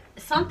 But Yeah.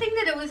 something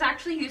that it was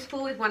actually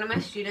useful with one of my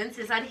students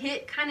is I'd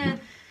hit kind of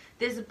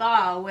this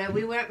bar where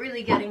we weren't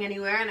really getting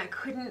anywhere, and I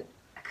couldn't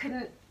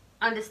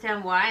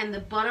understand why, and the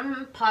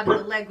bottom part of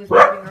the leg was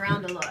moving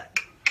around a lot.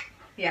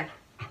 Yeah.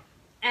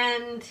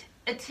 And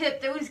a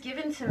tip that was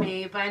given to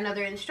me by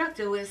another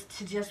instructor was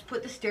to just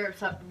put the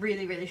stirrups up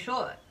really, really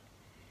short.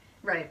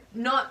 Right.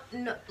 Not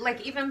like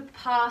even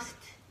past.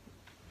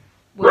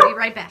 We'll be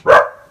right back.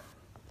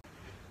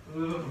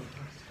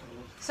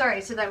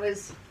 Sorry, so that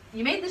was...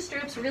 You made the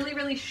stirrups really,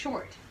 really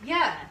short.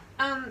 Yeah.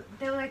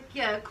 They're like,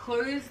 yeah,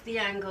 close the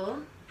angle.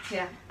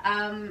 Yeah.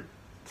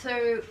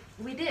 So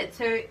we did.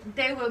 So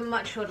they were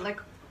much shorter, like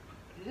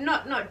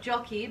not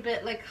jockey,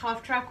 but like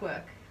half track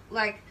work.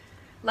 Like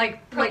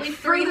probably like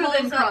three further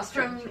than holes up cross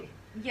from country.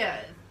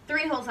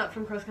 3 holes up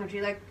from cross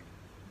country. Like,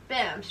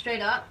 bam,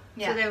 straight up.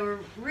 Yeah. So they were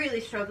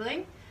really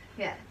struggling.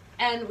 Yeah.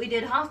 And we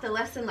did half the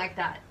lesson like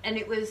that, and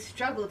it was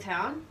struggle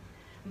town,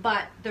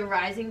 but the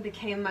rising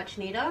became much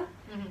neater.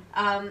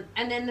 Mm-hmm.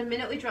 And then the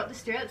minute we dropped the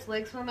stirrups,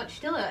 legs were much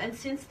stiller. And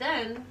since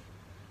then,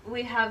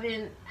 we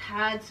haven't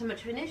had so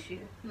much of an issue.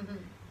 Mm-hmm.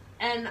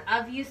 And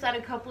I've used that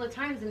a couple of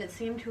times, and it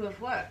seemed to have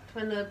worked.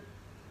 When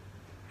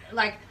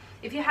like,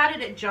 if you had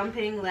it at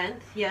jumping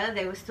length, yeah,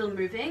 they were still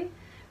moving,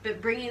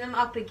 but bringing them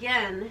up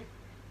again,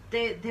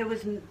 there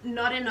was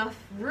not enough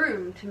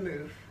room to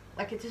move.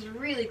 Like, it just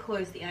really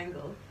closed the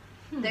angle.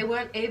 They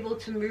weren't able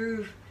to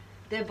move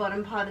their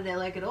bottom part of their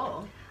leg at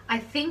all. I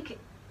think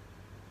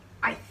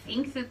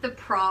that the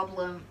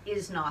problem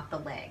is not the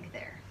leg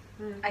there.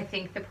 I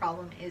think the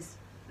problem is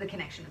the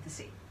connection with the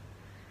seat.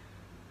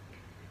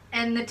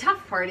 And the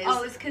tough part is...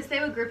 Oh, it's because they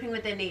were gripping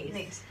with their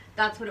knees.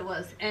 That's what it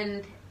was.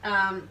 And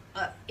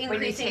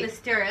increasing the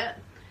stirrup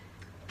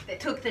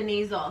took the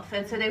knees off,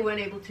 and so they weren't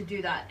able to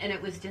do that. And it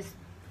was just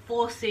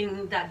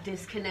forcing that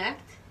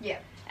disconnect. Yeah.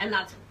 And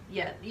that's,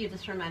 yeah, you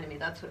just reminded me,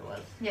 that's what it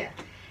was. Yeah.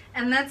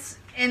 And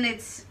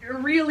it's a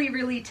really,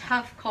 really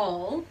tough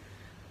call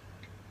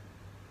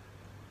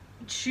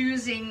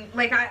choosing,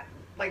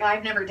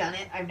 I've never done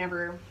it,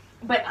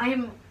 but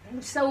I'm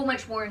so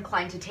much more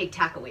inclined to take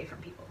tack away from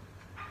people.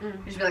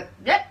 Just be like,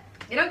 yep,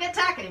 you don't get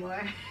tack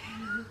anymore.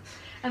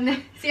 And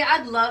then, See,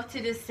 I'd love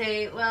to just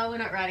say, well, we're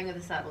not riding with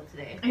a saddle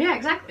today. yeah,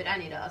 exactly. But I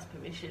need to ask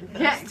permission first.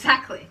 Yeah,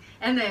 exactly.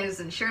 And there's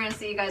insurance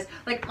that you guys,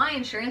 like, my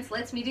insurance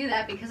lets me do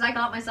that because I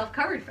got myself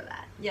covered for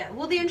that. Yeah,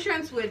 well, the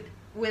insurance would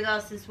with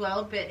us as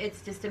well, but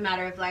it's just a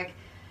matter of, like,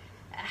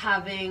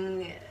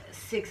 having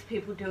 6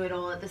 people do it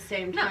all at the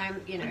same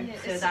time, you know, Yeah,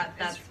 so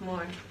that's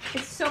more.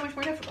 It's so much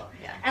more difficult.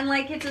 Yeah. And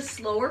like it's a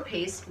slower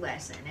paced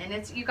lesson, and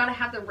it's you got to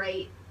have the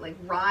right like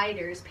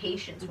riders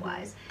patience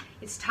wise.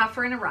 It's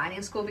tougher in a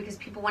riding school because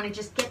people want to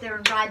just get there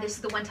and ride. This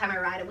is the one time I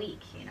ride a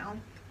week, you know.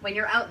 When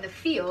you're out in the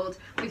field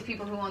with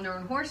people who own their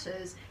own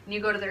horses, and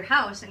you go to their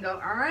house and go,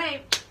 all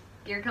right,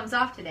 gear comes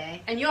off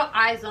today. And your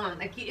eyes on.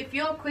 Like, if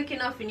you're quick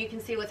enough and you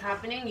can see what's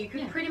happening, you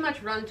could Yeah. pretty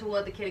much run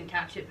toward the kid and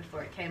catch it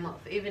before it came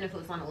off, even if it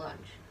was on a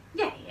lunge.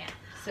 Yeah, yeah.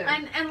 So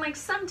And like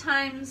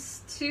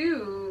sometimes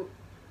too,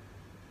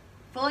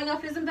 falling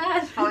off isn't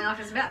bad. falling off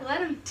is bad.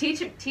 Let him. Teach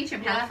him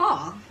how Yeah. to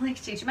fall. Like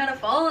teach him how to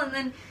fall, and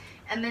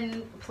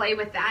then play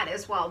with that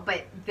as well.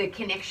 But the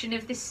connection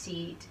of the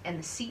seat and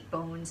the seat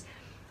bones,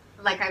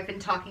 like I've been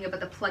talking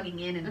about the plugging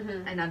in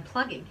and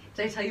unplugging.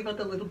 Did I tell you about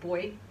the little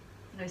boy?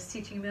 I was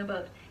teaching him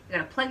about you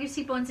gotta plug your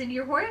seat bones into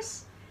your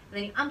horse, and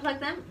then you unplug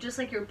them just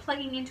like you're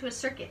plugging into a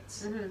circuit.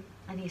 Mm-hmm.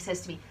 And he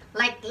says to me,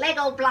 like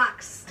Lego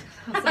blocks.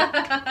 I was like,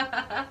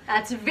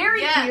 that's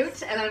very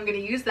cute, and I'm going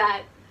to use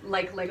that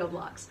like Lego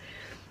blocks.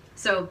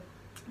 So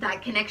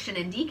that connection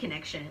and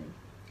deconnection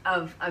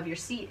of your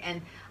seat,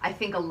 and I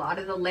think a lot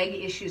of the leg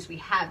issues we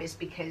have is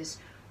because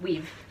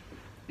we've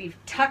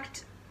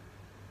tucked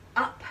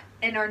up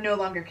and are no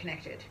longer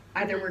connected.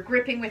 Either we're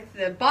gripping with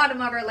the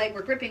bottom of our leg,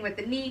 we're gripping with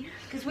the knee.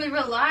 Because we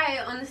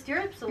rely on the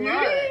stirrups a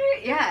lot.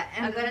 Yeah,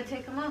 and I've got to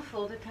take them off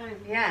all the time.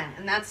 Yeah,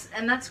 and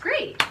that's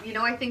great. You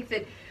know, I think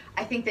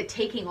that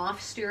taking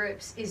off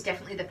stirrups is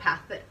definitely the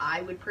path that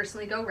I would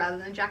personally go rather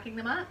than jacking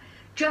them up,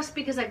 just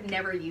because I've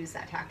never used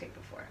that tactic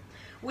before.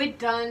 We'd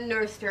done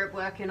no stirrup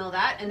work and all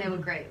that, and they were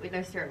great with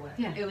no stirrup work.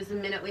 Yeah. It was the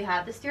minute we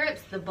had the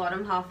stirrups, the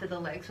bottom half of the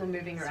legs were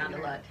moving around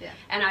a lot. Yeah.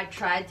 And I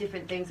tried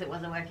different things, it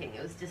wasn't working.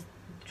 It was just,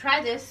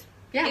 try this.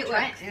 Yeah, it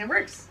try works. it, and it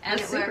works. And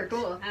It's it super worked.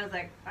 cool. I was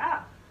like,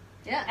 wow.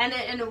 Yeah.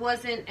 And it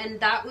wasn't, and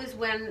that was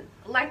when,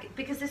 like,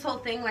 because this whole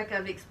thing, like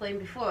I've explained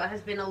before, has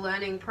been a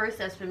learning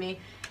process for me,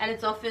 and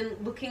it's often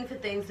looking for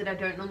things that I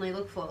don't normally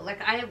look for. Like,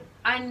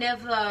 I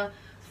never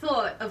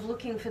thought of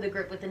looking for the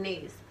grip with the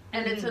knees,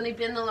 and it's only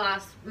been the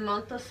last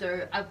month or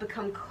so I've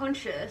become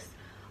conscious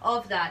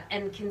of that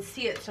and can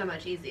see it so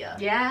much easier.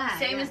 Yeah.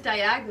 Same as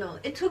diagonal.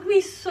 It took me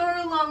so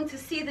long to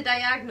see the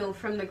diagonal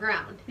from the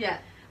ground. Yeah.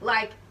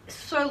 Like,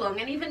 so long,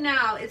 and even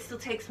now it still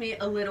takes me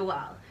a little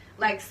while.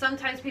 Like,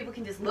 sometimes people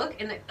can just look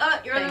and like, oh,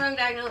 you're on the wrong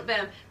diagonal,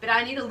 bam. But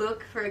I need to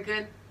look for a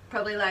good,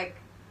 probably like,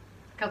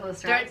 couple of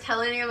straps. don't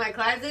tell any of my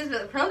clients this,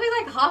 but probably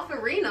like half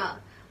arena.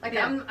 Like,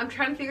 Yeah. I'm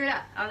trying to figure it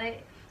out. Are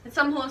they? And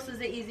some horses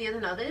are easier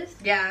than others.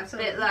 Yeah,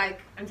 absolutely. But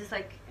like, I'm just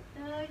like,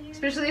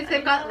 Especially if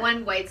they've got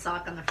one white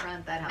sock on the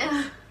front, that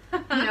helps. You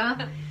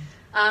know,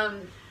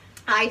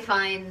 I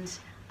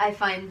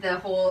find the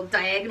whole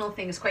diagonal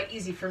thing is quite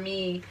easy for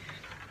me.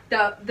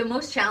 The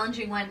most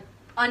challenging one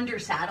under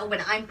saddle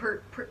when I'm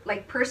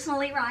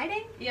personally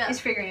riding is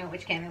figuring out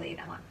which canter lead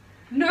I'm on.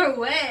 No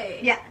way.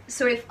 Yeah.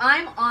 So if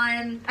I'm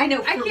on, I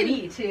know for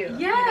me too.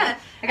 Yeah.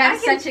 I got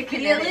such a feel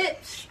kinetic.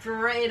 it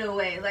straight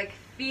away. Like,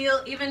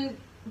 feel even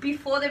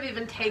before they've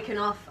even taken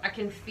off, I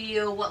can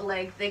feel what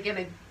leg they're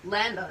gonna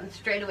land on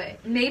straight away.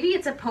 Maybe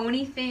it's a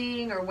pony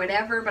thing or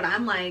whatever, but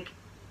I'm like,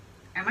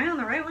 am I on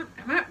the right one?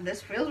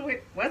 This feels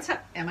weird. What's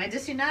up? Am I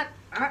just not?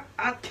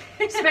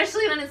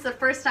 Especially when it's the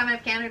first time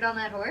I've cantered on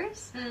that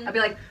horse. I'll be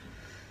like,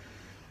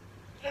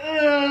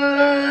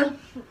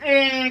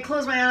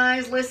 close my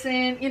eyes,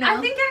 listen, you know. I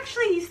think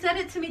actually you said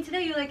it to me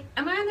today. You're like,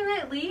 am I on the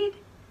right lead?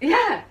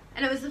 Yeah.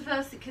 And it was the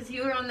first, because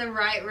you were on the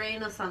right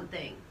rein or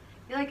something.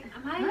 You're like,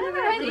 am I Am I on the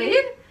right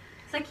lead?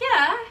 It's like,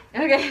 yeah.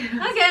 Okay.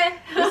 Okay.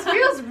 This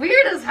feels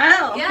weird as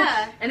hell.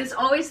 Yeah. And it's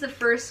always the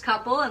first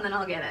couple, and then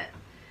I'll get it.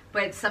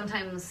 But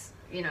sometimes,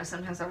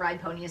 I'll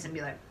ride ponies and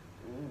be like,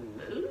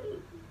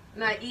 ooh.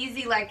 No,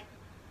 easy, like,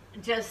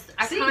 just,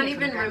 I Seeing can't it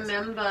from even the ground.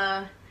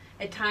 remember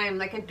a time,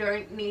 like, I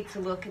don't need to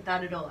look at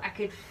that at all. I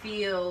could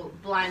feel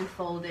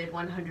blindfolded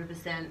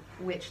 100%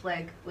 which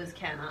leg was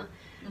canter.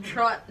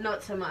 Trot,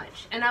 not so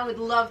much. And I would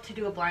love to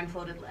do a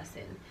blindfolded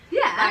lesson.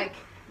 Yeah. Like,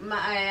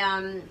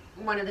 my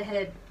one of the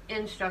head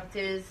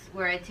instructors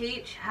where I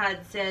teach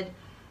had said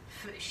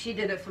she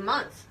did it for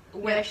months.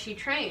 Where she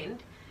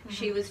trained,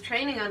 she was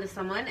training under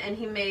someone, and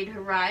he made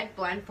her ride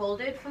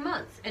blindfolded for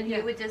months. And he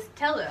would just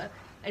tell her,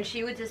 and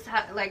she would just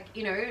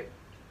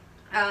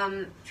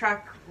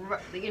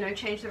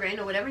change the rein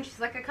or whatever. And she's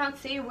like, I can't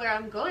see where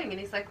I'm going. And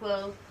he's like,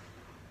 well,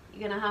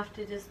 you're gonna have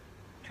to just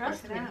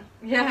trust me.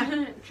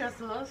 Yeah. Trust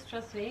the horse.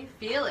 Trust me.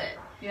 Feel it.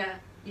 Yeah.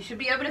 You should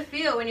be able to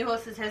feel when your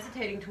horse is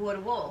hesitating toward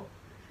a wall.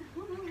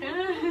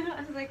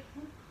 I was like,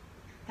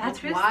 That's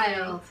interesting.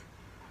 wild.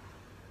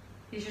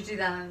 You should do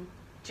that on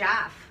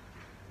Jaff.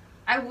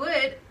 I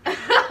would.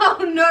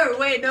 Oh no!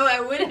 Wait, no, I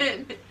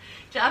wouldn't.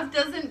 Jaff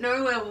doesn't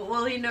know where.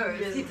 Well, he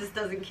knows. He just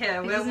doesn't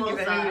care where doesn't walls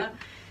give a are. hoot.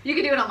 You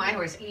can do it on my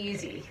horse,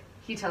 easy.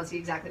 He tells you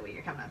exactly what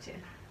you're coming up to.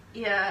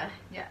 Yeah.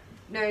 Yeah.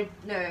 No.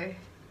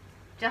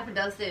 Jaff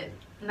does it.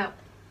 No.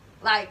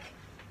 Like,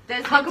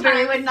 there's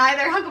Huckleberry times- would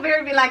neither.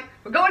 Huckleberry would be like,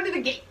 we're going to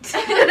the gate.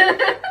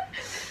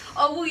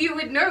 Oh well, you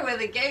would know where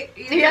the gate.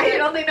 Yeah, you'd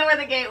only know where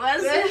the gate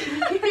was.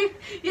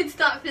 You'd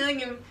start feeling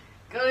him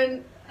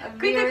going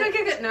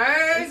quick.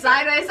 No.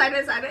 Sideways.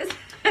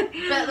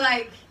 But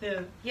like,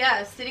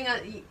 Yeah. sitting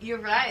on. You're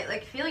right.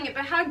 Like feeling it.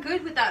 But how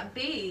good would that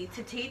be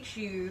to teach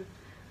you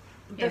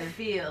the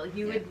feel?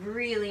 You would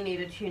really need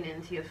to tune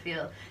into your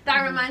feel.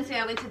 That reminds me.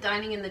 I went to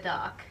Dining in the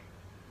Dark,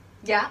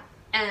 Yeah.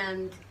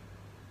 and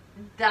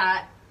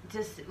that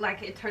just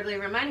like it totally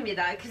reminded me of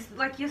that, because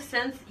like your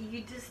sense,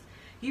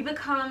 you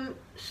become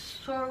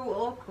so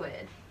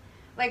awkward.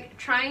 Like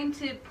trying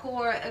to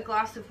pour a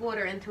glass of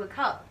water into a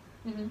cup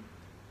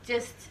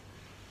just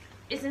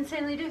is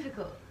insanely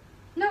difficult.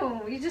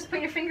 No, you just put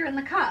your finger in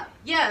the cup.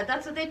 Yeah,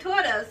 that's what they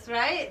taught us,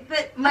 right?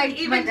 But My like,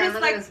 even just grandmother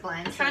like was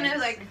blind, so trying to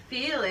it's- like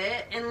feel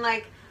it and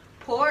like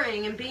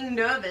pouring and being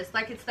nervous,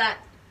 like it's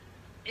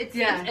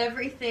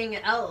everything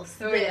else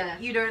Oh, that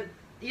yeah.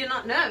 you're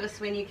not nervous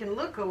when you can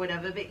look or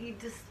whatever, but you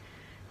just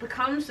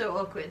become so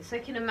awkward. So I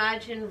can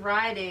imagine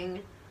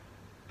riding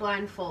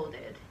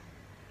blindfolded.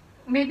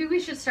 Maybe we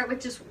should start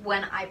with just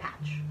one eye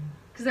patch.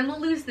 Because then we'll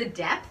lose the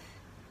depth,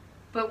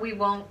 but we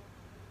won't,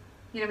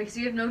 because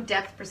you have no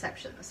depth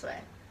perception this way.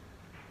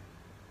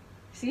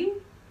 See?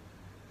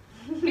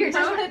 Here,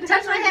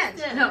 touch my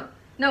hand.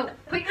 No,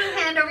 put your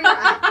hand over your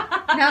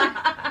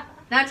eye.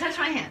 Now touch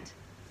my hand.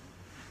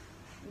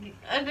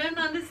 I don't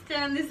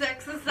understand this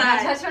exercise.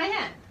 Now touch my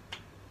hand.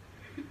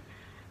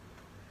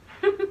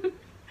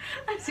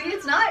 See,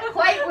 it's not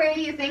quite where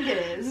you think it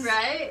is.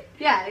 Right?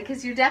 Yeah,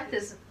 because your depth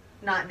is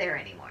not there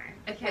anymore.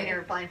 Okay. When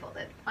you're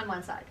blindfolded on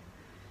one side.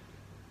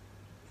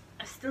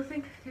 I still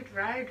think I could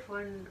ride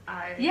one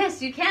eye.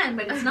 Yes, you can,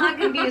 but it's not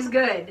going to be as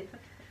good.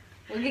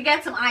 We could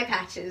get some eye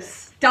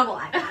patches. Double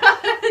eye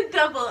patch.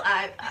 Double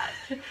eye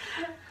patch.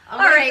 Oh All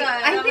right,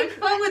 God, how much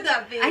fun would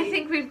that be? I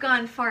think we've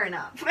gone far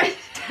enough.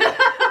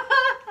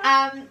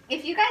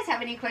 If you guys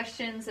have any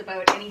questions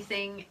about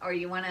anything, or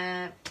you want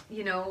to,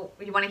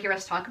 hear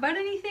us talk about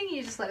anything,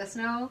 you just let us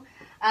know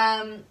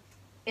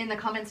in the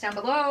comments down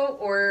below,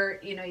 or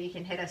you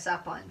can hit us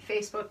up on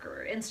Facebook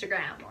or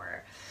Instagram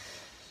or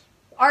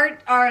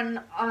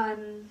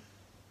on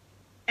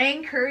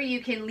Anchor.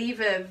 You can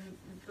leave a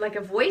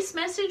voice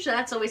message.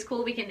 That's always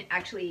cool. We can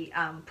actually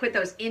put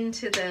those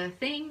into the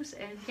things,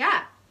 and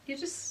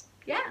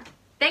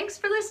thanks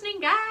for listening,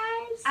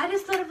 guys. I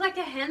just thought of like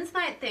a hen's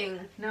night thing.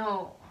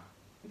 No.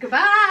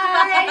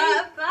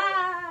 Goodbye.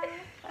 Bye.